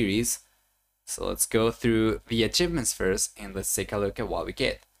the series. So let's go through the achievements first, and let's take a look at what we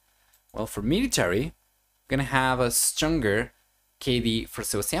get. Well, for military, we're gonna have a stronger KD for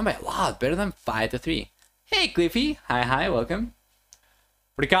Sebastian by a lot, better than 5-3. Hey Cliffy, hi, welcome.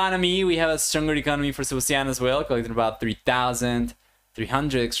 For economy, we have a stronger economy for Sebastian as well, collecting about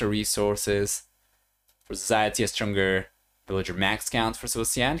 3,300 extra resources. For society, a stronger villager max count for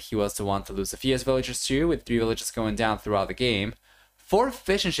Sebastian. He was the one to lose the fierce villagers too, with 3 villagers going down throughout the game. 4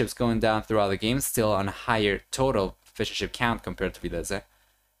 fishing ships going down throughout the game, still on a higher total fishing ship count compared to Villese.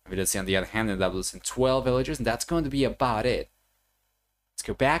 Villese, on the other hand, ended up losing 12 villagers, and that's going to be about it. Let's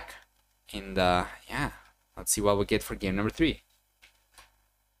go back, and yeah, let's see what we get for game number 3.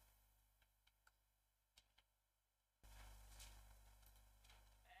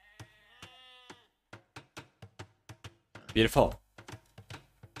 Beautiful.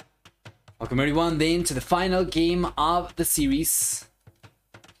 Welcome everyone then to the final game of the series.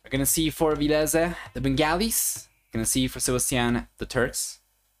 We're gonna see for Villese the Bengalis. We're gonna see for Sebastian the Turks.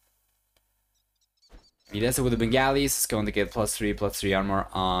 Villese with the Bengalis is going to get +3/+3 armor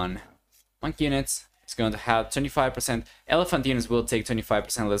on monk units. It's going to have 25%. Elephant units will take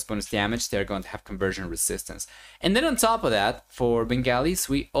 25% less bonus damage. They're going to have conversion resistance. And then on top of that, for Bengalis,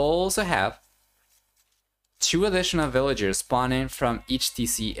 we also have 2 additional villagers spawning from each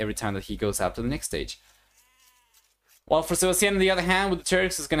TC every time that he goes up to the next stage. While for Sebastian, on the other hand, with the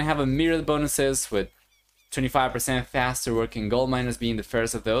Turks, is going to have a myriad bonuses with 25% faster working gold miners being the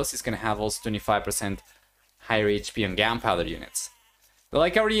first of those. He's going to have also 25% higher HP on gunpowder units. The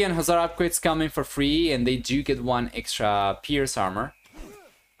Lycaria and Hazard upgrades coming for free, and they do get 1 extra pierce armor.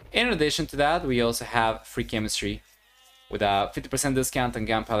 In addition to that, we also have free chemistry with a 50% discount on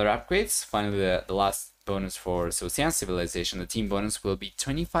gunpowder upgrades. Finally, the last bonus for Sebastian's civilization, the team bonus, will be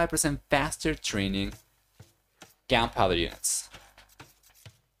 25% faster training gunpowder units.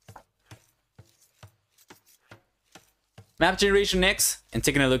 Map generation next, and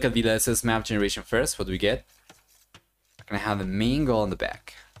taking a look at Villese's map generation first. What do we get? We're gonna have the main goal on the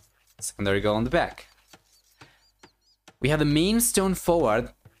back, secondary goal on the back. We have the main stone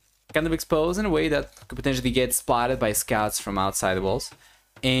forward, kind of exposed in a way that could potentially get spotted by scouts from outside the walls.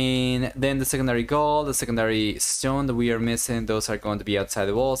 And then the secondary goal, the secondary stone that we are missing, those are going to be outside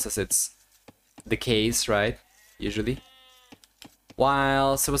the walls, as it's the case, right? Usually.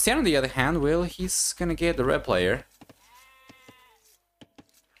 While Sebastian, on the other hand, well, he's gonna get the red player.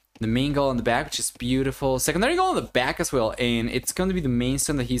 The main goal on the back, which is beautiful. Secondary goal on the back as well, and it's going to be the main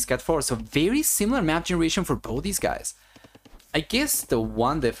stone that he's got for. So very similar map generation for both these guys. I guess the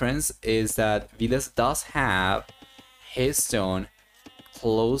one difference is that Villese does have his stone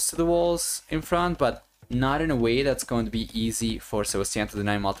close to the walls in front, but not in a way that's going to be easy for Sebastian to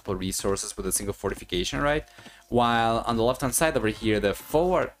deny multiple resources with a single fortification, right? While on the left-hand side over here, the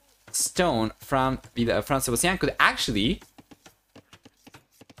forward stone from Sebastian could actually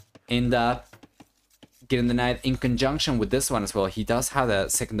end up getting denied in conjunction with this one as well. He does have a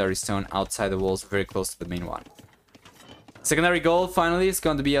secondary stone outside the walls, very close to the main one. Secondary goal finally is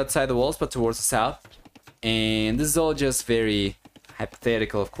going to be outside the walls, but towards the south. And this is all just very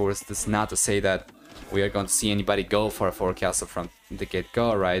hypothetical, of course. This is not to say that we are going to see anybody go for a forward castle from the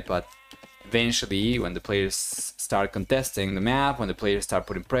get-go, right? But eventually, when the players start contesting the map, when the players start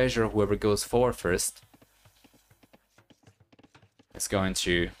putting pressure, whoever goes forward first is going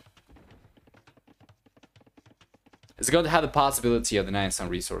to have the possibility of denying some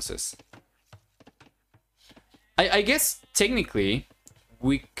resources. I guess technically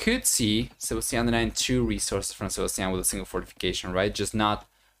we could see Sebastian denying 2 resources from Sebastian with a single fortification, right? Just not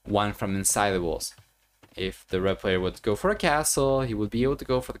one from inside the walls. If the red player would go for a castle, he would be able to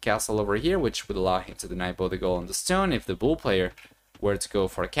go for the castle over here, which would allow him to deny both the goal and the stone. If the blue player were to go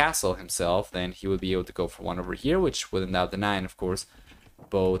for a castle himself, then he would be able to go for one over here, which would end up denying, of course,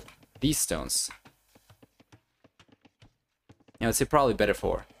 both these stones. I would say probably better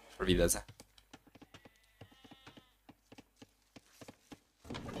for Villese.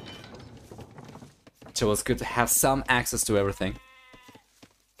 So it's good to have some access to everything.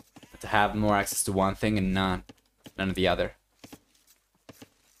 To have more access to one thing and none of the other.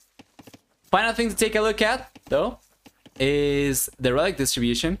 Final thing to take a look at, though, is the relic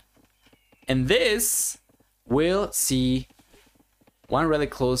distribution. And this will see one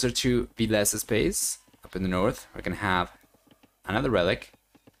relic closer to Villese's base up in the north. We're going to have another relic.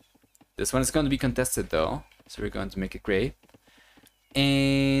 This one is going to be contested though, so we're going to make it gray.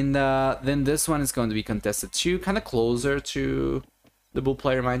 And then this one is going to be contested too, kind of closer to the blue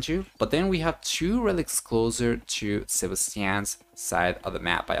player, mind you. But then we have 2 relics closer to Sebastian's side of the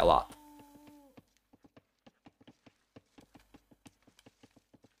map by a lot.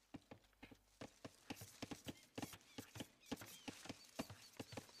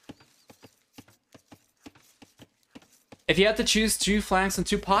 If you had to choose 2 flanks and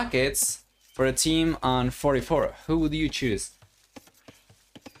 2 pockets for a team on 44, who would you choose?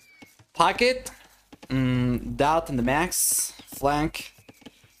 Pocket, Doubt and the max, flank,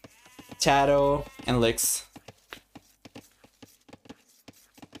 Shadow, and Licks.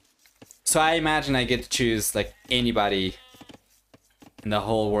 So I imagine I get to choose like anybody in the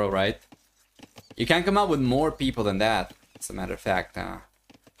whole world, right? You can't come up with more people than that, as a matter of fact.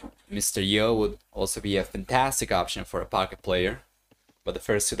 Mr. Yo would also be a fantastic option for a pocket player, but the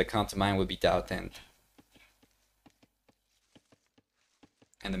first 2 that come to mind would be Doubt and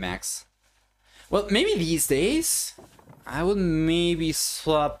the max. Well, maybe these days I would maybe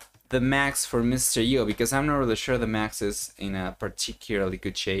swap the max for Mr. Yo, because I'm not really sure the max is in a particularly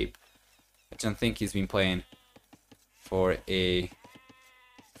good shape. I don't think he's been playing for a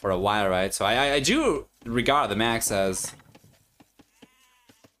while, right? So I do regard the max as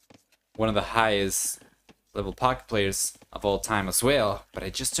one of the highest level pocket players of all time as well, but I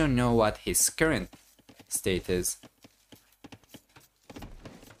just don't know what his current state is.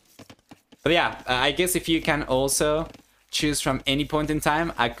 But yeah, I guess if you can also choose from any point in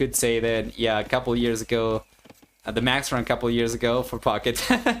time, I could say that, yeah, a couple years ago, the max from a couple years ago for pocket.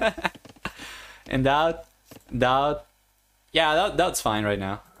 And Doubt, yeah, Doubt's fine right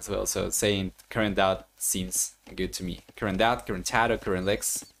now as well. So saying current Doubt seems good to me. Current Doubt, current Shadow, current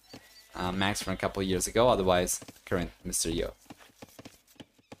Licks. Max from a couple years ago, otherwise current Mr. Yo.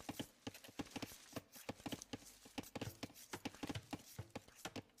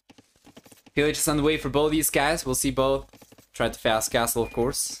 Pillage is on the way for both these guys. We'll see both try to fast castle, of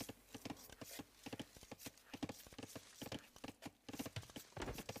course.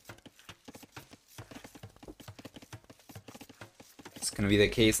 It's gonna be the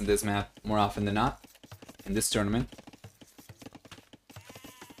case in this map more often than not in this tournament.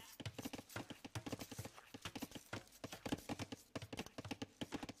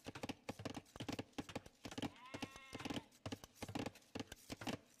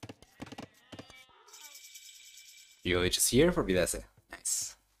 Village is here for Villese.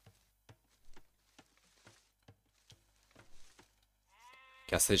 Nice.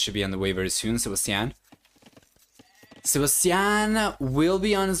 Guess it should be on the way very soon, Sebastian. Sebastian will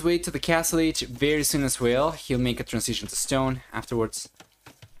be on his way to the Castle Age very soon as well. He'll make a transition to stone afterwards.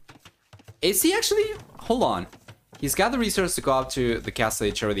 Is he actually? Hold on. He's got the resource to go up to the Castle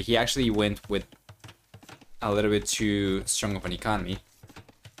Age already. He actually went with a little bit too strong of an economy.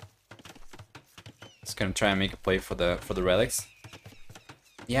 He's gonna try and make a play for the relics.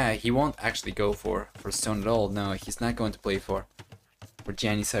 Yeah, he won't actually go for stone at all. No, he's not going to play for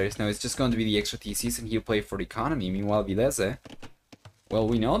Janissaries. No, it's just going to be the extra TCs and he'll play for the economy. Meanwhile, Villese, well,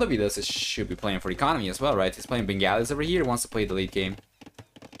 we know that Villese should be playing for the economy as well, right? He's playing Bengalis over here, wants to play the late game.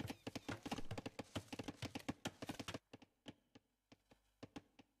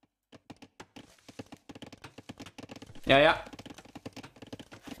 Yeah.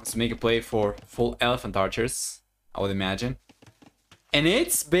 Wants to make a play for full elephant archers, I would imagine. And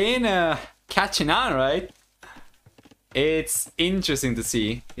it's been catching on, right? It's interesting to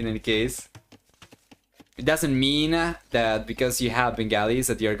see, in any case. It doesn't mean that because you have Bengalis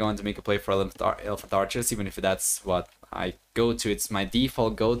that you're going to make a play for elephant archers, even if that's what I go to. It's my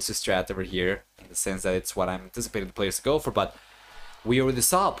default go-to strat over here, in the sense that it's what I'm anticipating the players to go for, but we already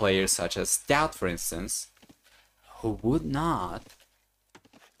saw players such as Stout, for instance, who would not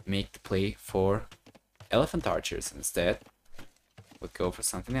make the play for elephant archers, instead would go for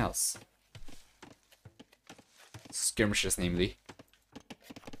something else. Skirmishers, namely.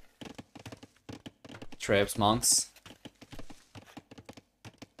 Trebs, monks.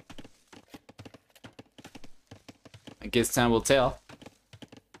 I guess time will tell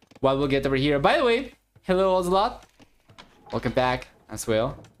what we'll get over here. By the way, hello Ocelot. Welcome back as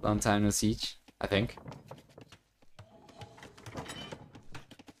well. Long time no siege, I think.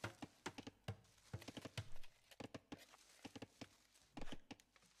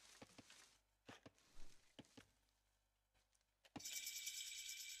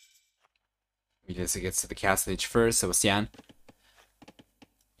 Villese gets to the Castle Age first, Sebastian.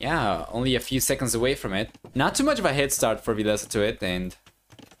 Yeah, only a few seconds away from it. Not too much of a head start for Villese to it, and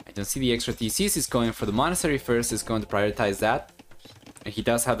I don't see the extra TCs. He's going for the monastery first, he's going to prioritize that. And he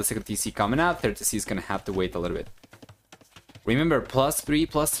does have the second TC coming out, third TC is going to have to wait a little bit. Remember,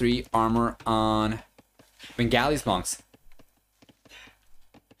 +3/+3 armor on Bengalis monks.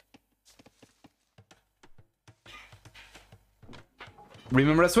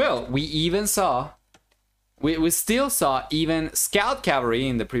 Remember as well, we still saw even Scout Cavalry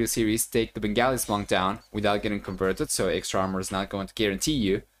in the previous series take the Bengalis monk down without getting converted, so extra armor is not going to guarantee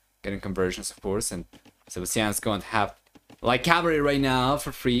you getting conversions, of course, and Sebastian's going to have like cavalry right now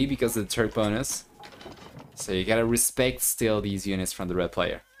for free because of the Turk bonus. So you gotta respect still these units from the red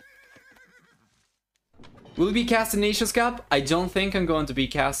player. Will we be casting Nations Cup? I don't think I'm going to be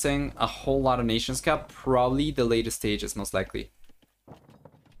casting a whole lot of Nations Cup, probably the latest stages most likely.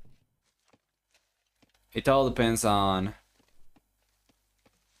 It all depends on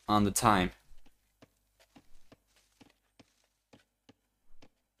the time.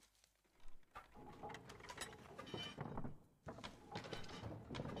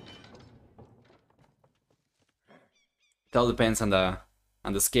 It all depends on the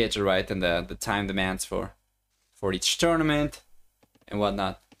schedule, right, and the time demands for each tournament and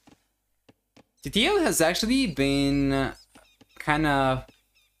whatnot. TTL has actually been kind of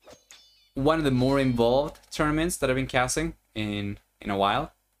one of the more involved tournaments that I've been casting in a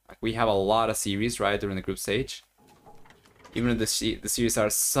while. Like, we have a lot of series right during the group stage. Even if the series are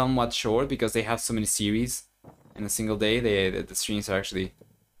somewhat short because they have so many series in a single day, the streams are actually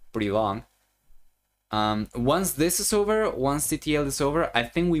pretty long. Once this is over, once TTL is over, I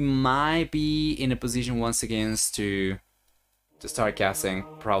think we might be in a position once again to start casting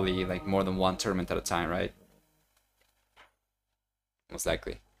probably like more than one tournament at a time, right? Most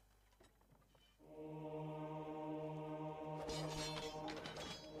likely.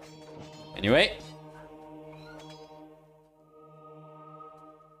 Anyway,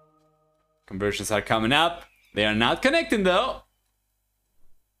 conversions are coming up. They are not connecting though.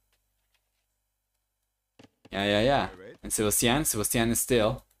 Yeah. And Sebastian is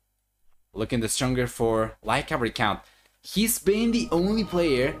still looking the stronger for light cavalry count. He's been the only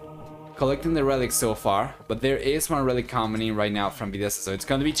player collecting the relics so far, but there is one relic coming in right now from Villese, so it's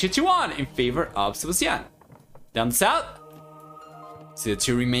going to be 2-1 in favor of Sebastian. Down the south, see the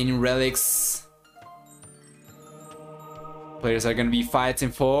two remaining relics. Players are going to be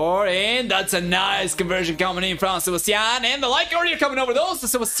fighting for, and that's a nice conversion coming in from Sebastian, and the light cavalry are coming over those, so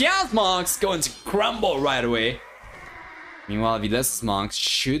Sebastian's monks going to crumble right away. Meanwhile, Villese's monks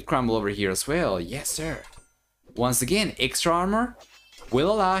should crumble over here as well. Yes, sir. Once again, extra armor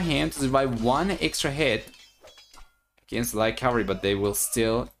will allow him to survive one extra hit. against the light cavalry, but they will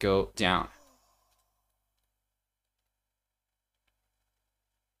still go down.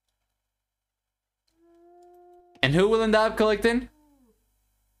 And who will end up collecting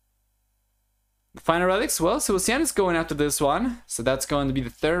the final relics? Well, Sebastian is going after this one, so that's going to be the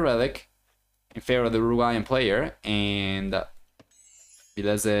third relic in favor of the Uruguayan player. And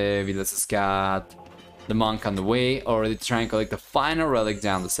Vilese's got the monk on the way, already trying to collect the final relic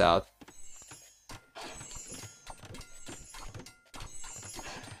down the south.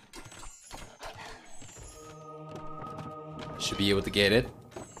 Should be able to get it.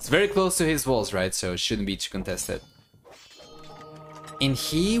 It's very close to his walls, right? So it shouldn't be too contested. And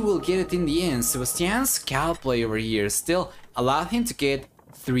he will get it in the end. Sebastian's scout play over here still allowed him to get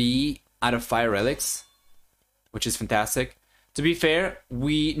 3 out of 5 relics, which is fantastic. To be fair,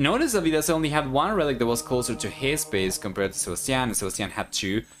 we noticed that Villese only had 1 relic that was closer to his base compared to Sebastian, and Sebastian had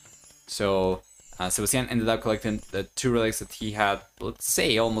 2. So Sebastian ended up collecting the 2 relics that he had, let's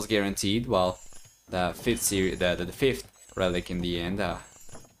say, almost guaranteed, while the 5th relic in the end,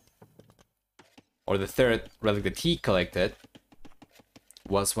 or the 3rd relic that he collected,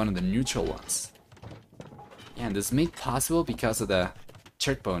 was one of the neutral ones. Yeah, and this is made possible because of the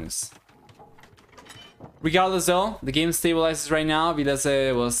church bonus. Regardless though, the game stabilizes right now.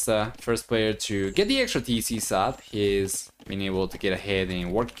 Villese was the first player to get the extra TCs up. He's been able to get ahead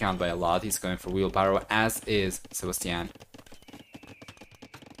in work count by a lot. He's going for wheelbarrow, as is Sebastian.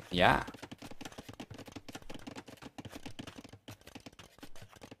 Yeah.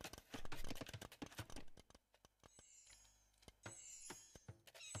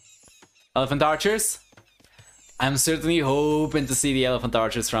 Elephant Archers? I'm certainly hoping to see the Elephant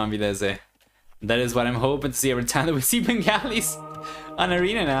Archers from Villese. That is what I'm hoping to see every time that we see Bengalis on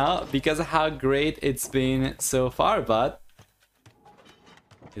Arena now, because of how great it's been so far, but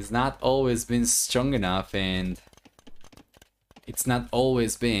it's not always been strong enough, and it's not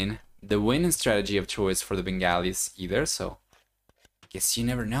always been the winning strategy of choice for the Bengalis either, so guess you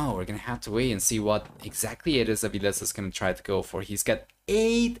never know. We're gonna have to wait and see what exactly it is that Villese is gonna try to go for. He's got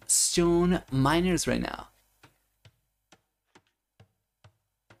 8 stone miners right now.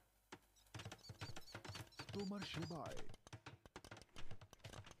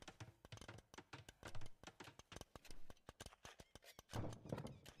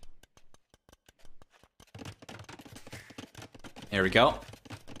 There we go.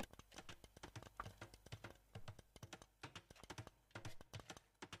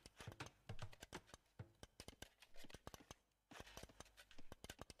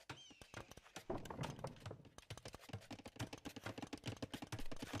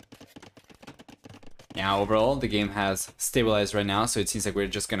 Now overall, the game has stabilized right now, so it seems like we're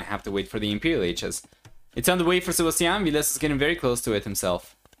just gonna have to wait for the Imperial H's. It's on the way for Sebastian. Villese is getting very close to it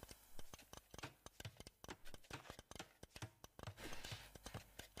himself.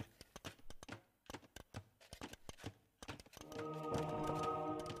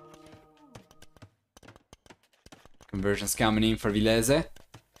 Conversions coming in for Villese.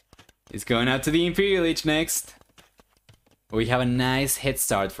 He's going out to the Imperial H next. We have a nice head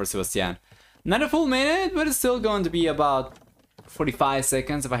start for Sebastian. Not a full minute, but it's still going to be about 45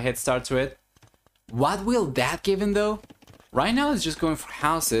 seconds of a head start to it. What will that give him though? Right now it's just going for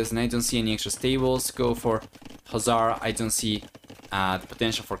houses, and I don't see any extra stables to go for Hussar. I don't see the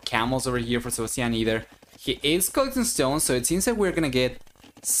potential for camels over here for Sebastian either. He is collecting stones, so it seems like we're gonna get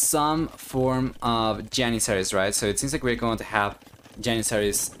some form of Janissaries, right? So it seems like we're going to have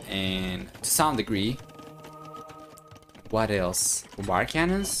Janissaries in to some degree. What else? Bar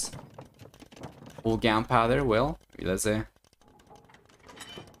cannons? Full gunpowder? Well, Vilese's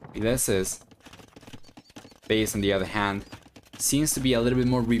base, on the other hand, seems to be a little bit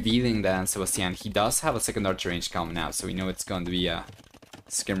more revealing than Sebastian. He does have a second archer range coming out, so we know it's going to be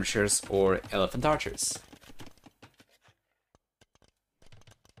skirmishers or elephant archers.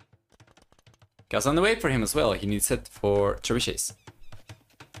 Gas on the way for him as well. He needs it for trebuchets.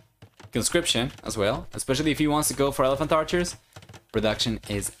 Conscription as well, especially if he wants to go for elephant archers. Production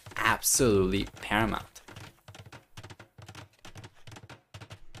is absolutely paramount.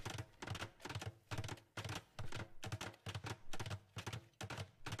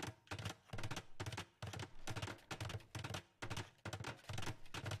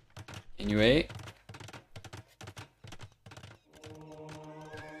 Anyway,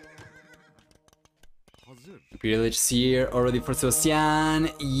 Village here already for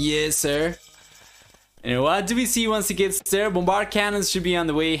Sebastian. Yes, sir. And what do we see once he gets there? Bombard cannons should be on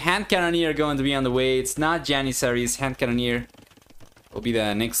the way. Hand cannoneer going to be on the way. It's not Janissaries. Hand cannoneer will be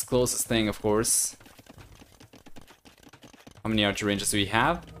the next closest thing, of course. How many archer ranges do we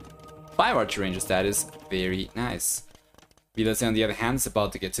have? 5 archer ranges. That is very nice. Villese, on the other hand, is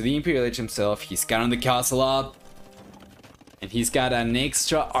about to get to the Imperial Age himself. He's got on the castle up. And he's got an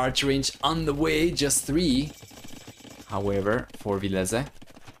extra archer range on the way, just 3. However, for Villese,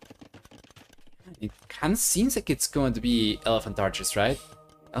 it kind of seems like it's going to be Elephant Archers, right?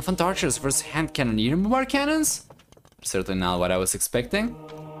 Elephant Archers versus Hand Cannoneer and Bombard Cannons? Certainly not what I was expecting.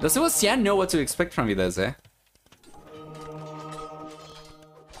 Does Sebastian know what to expect from Villese?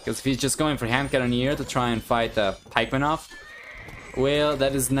 Because if he's just going for Hand Cannoneer to try and fight Pikeman off, well,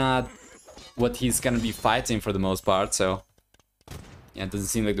 that is not what he's gonna be fighting for the most part, so... yeah, it doesn't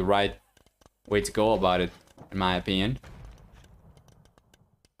seem like the right way to go about it, in my opinion.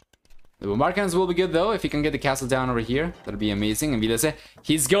 The Bombard Cannons will be good though, if he can get the castle down over here. That'll be amazing. And Villese,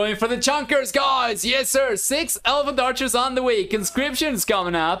 he's going for the chunkers, guys! Yes, sir! 6 Elephant Archers on the way. Conscription's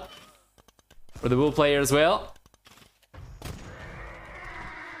coming up. For the Bull player as well.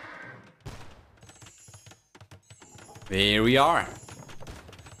 There we are.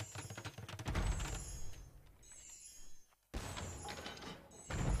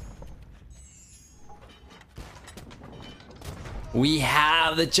 We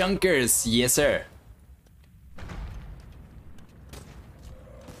have the chunkers, yes sir.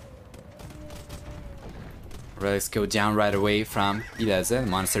 Relics go down right away from Villese. The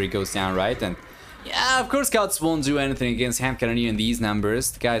monastery goes down right, and yeah, of course scouts won't do anything against Hand Cannoneer in these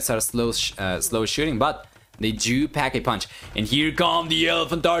numbers. The guys are slow shooting, but they do pack a punch. And here come the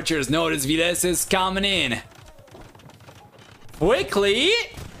Elephant Archers. Notice Villese is coming in quickly.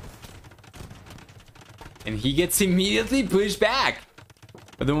 And he gets immediately pushed back.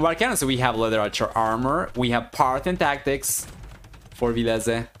 But the Bombard Cannon, so we have Leather Archer armor. We have Parthian tactics for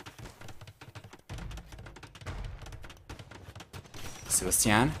Villese.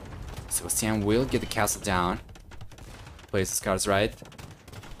 Sebastian will get the castle down. Plays his cards right.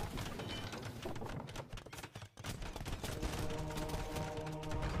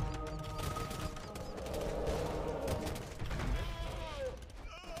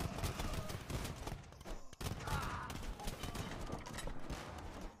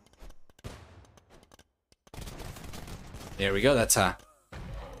 There we go. That's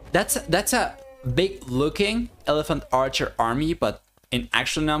a big looking Elephant Archer army, but in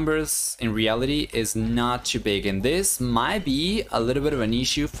actual numbers, in reality, is not too big. And this might be a little bit of an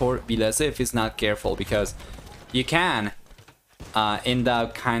issue for Villese if he's not careful, because you can end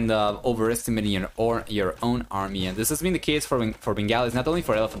up kind of overestimating your own army. And this has been the case for Bengalis, not only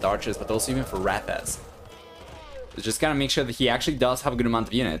for Elephant Archers, but also even for Rathas. So just gotta make sure that he actually does have a good amount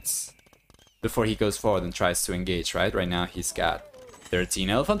of units before he goes forward and tries to engage, right? Right now he's got 13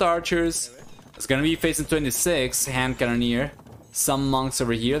 Elephant Archers. It's gonna be facing 26 Hand Cannoneer. Some monks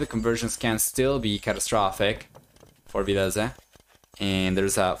over here. The conversions can still be catastrophic for Villese. And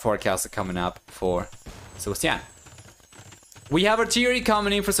there's a forecast coming up for Sebastian. We have artillery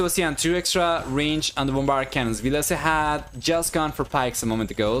coming in for Sebastian. 2 extra range on the Bombard Cannons. Villese had just gone for pikes a moment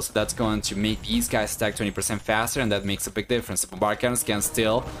ago, so that's going to make these guys stack 20% faster, and that makes a big difference. The Bombard Cannons can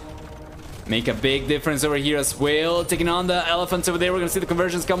still make a big difference over here as well. Taking on the elephants over there. We're gonna see the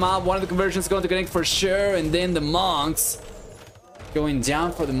conversions come up. One of the conversions going to connect for sure, and then the monks going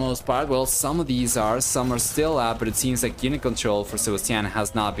down for the most part. Well, some of these are, some are still up, but it seems like unit control for Sebastian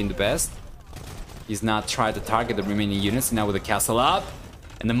has not been the best. He's not tried to target the remaining units. Now with the castle up,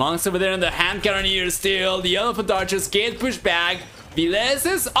 and the monks over there, and the Hand Cannoneer still. The Elephant Archers get pushed back.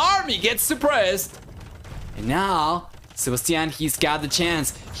 Vilese's army gets suppressed. And now Sebastian, he's got the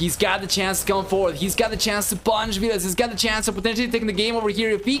chance. He's got the chance to come forward. He's got the chance to punch Villese. He's got the chance of potentially taking the game over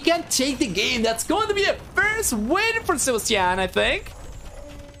here. If he can take the game, that's going to be the first win for Sebastian, I think.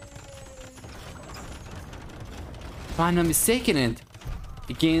 If I'm not mistaken, it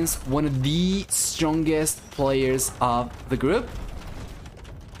against one of the strongest players of the group.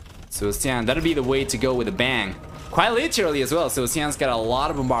 Sebastian, that'll be the way to go with a bang. Quite literally as well. Sebastian's got a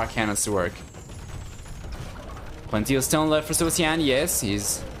lot of Bombard Cannons to work. Plenty of stone left for Sebastian, yes.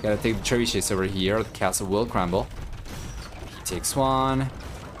 He's gotta take the trebuchets over here. The castle will crumble. He takes one.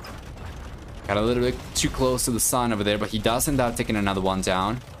 Got a little bit too close to the sun over there, but he does end up taking another one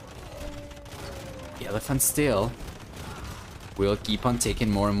down. The elephant still will keep on taking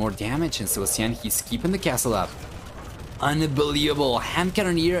more and more damage, and Sebastian, he's keeping the castle up. Unbelievable. Hand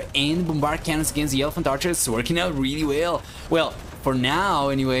Cannoneer and Bombard Cannons against the Elephant Archers working out really well. Well, for now,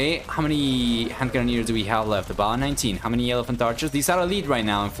 anyway, how many Hand Cannoneers do we have left? About 19. How many Elephant Archers? These are elite right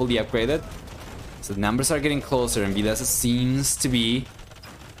now and fully upgraded. So the numbers are getting closer, and Villese seems to be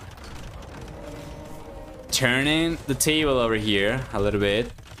turning the table over here a little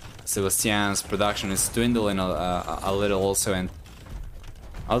bit. Sebastian's production is dwindling a little also, and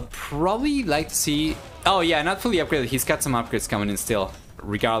I'd probably like to see Oh yeah, not fully upgraded. He's got some upgrades coming in still.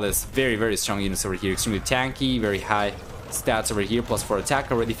 Regardless, very, very strong units over here. Extremely tanky, very high stats over here. +4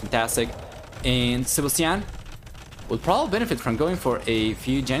 attack, already fantastic. And Sebastian will probably benefit from going for a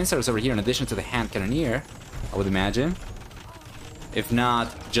few Janissaries over here in addition to the hand cannoneer, I would imagine. If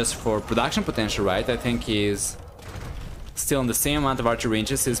not, just for production potential, right? I think he's still on the same amount of archer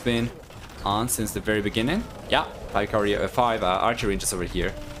ranges he's been on since the very beginning. Yeah, 5 archer ranges over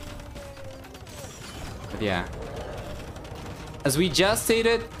here. But yeah. As we just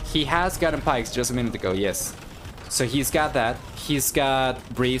stated, he has gotten pikes just a minute ago, yes. So he's got that. He's got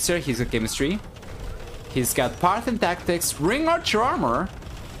Bracer, he's got Chemistry. He's got Parthian Tactics, Ring Archer Armor.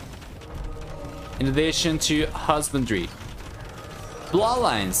 In addition to Husbandry.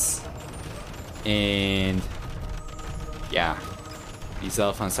 Bloodlines. And yeah, these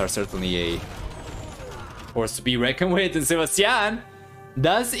elephants are certainly a force to be reckoned with. And Sebastian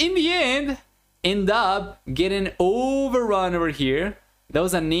does in the end up getting overrun over here. That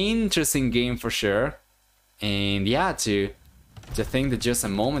was an interesting game for sure. And yeah, to think that just a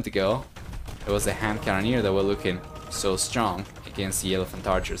moment ago it was the hand cannoneer that were looking so strong against the elephant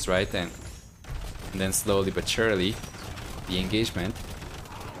archers, right? And then slowly but surely the engagement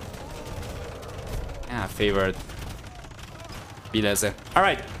favored Villese.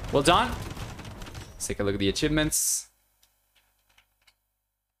 Alright, well done. Let's take a look at the achievements.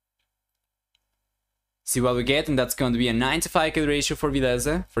 See what we get, and that's going to be a 9 to 5 kill ratio for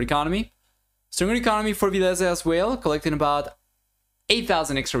Villese for economy. Stronger economy for Villese as well, collecting about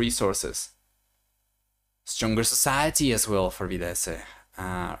 8,000 extra resources. Stronger society as well for Villese.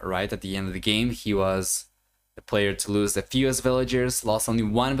 Right at the end of the game, he was the player to lose the fewest villagers, lost only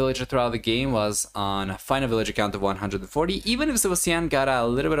 1 villager throughout the game, was on a final villager count of 140. Even if Sebastian got a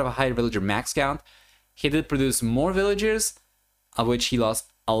little bit of a higher villager max count, he did produce more villagers, of which he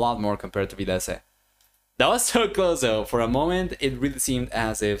lost a lot more compared to Villese. That was so close though. For a moment, it really seemed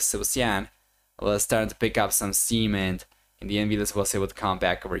as if Sebastian was starting to pick up some steam, and in the end, Villese was able to come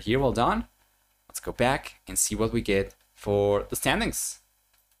back over here. Well done. Let's go back and see what we get for the standings.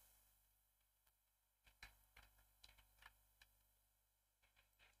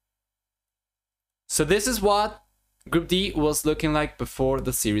 So this is what Group D was looking like before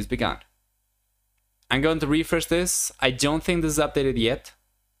the series began. I'm going to refresh this. I don't think this is updated yet,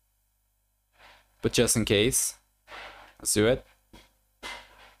 but just in case, let's do it.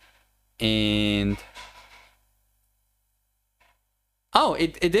 And oh,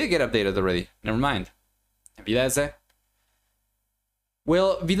 it did get updated already. Never mind. Villese.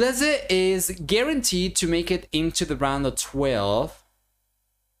 Well, Villese is guaranteed to make it into the round of 12.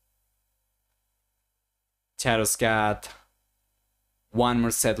 Chato's got 1 more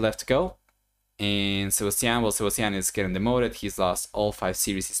set left to go. And Sebastian, well, Sebastian is getting demoted. He's lost all 5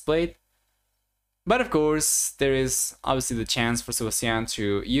 series he's played. But of course, there is obviously the chance for Sebastian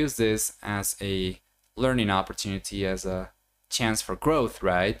to use this as a learning opportunity, as a chance for growth,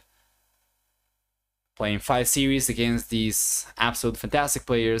 right? Playing 5 series against these absolute fantastic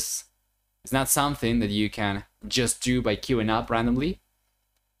players is not something that you can just do by queuing up randomly.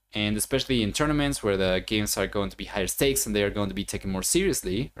 And especially in tournaments where the games are going to be higher stakes and they are going to be taken more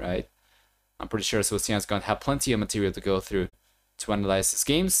seriously, right? I'm pretty sure Sebastian is going to have plenty of material to go through to analyze his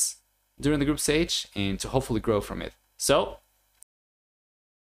games during the group stage and to hopefully grow from it. So,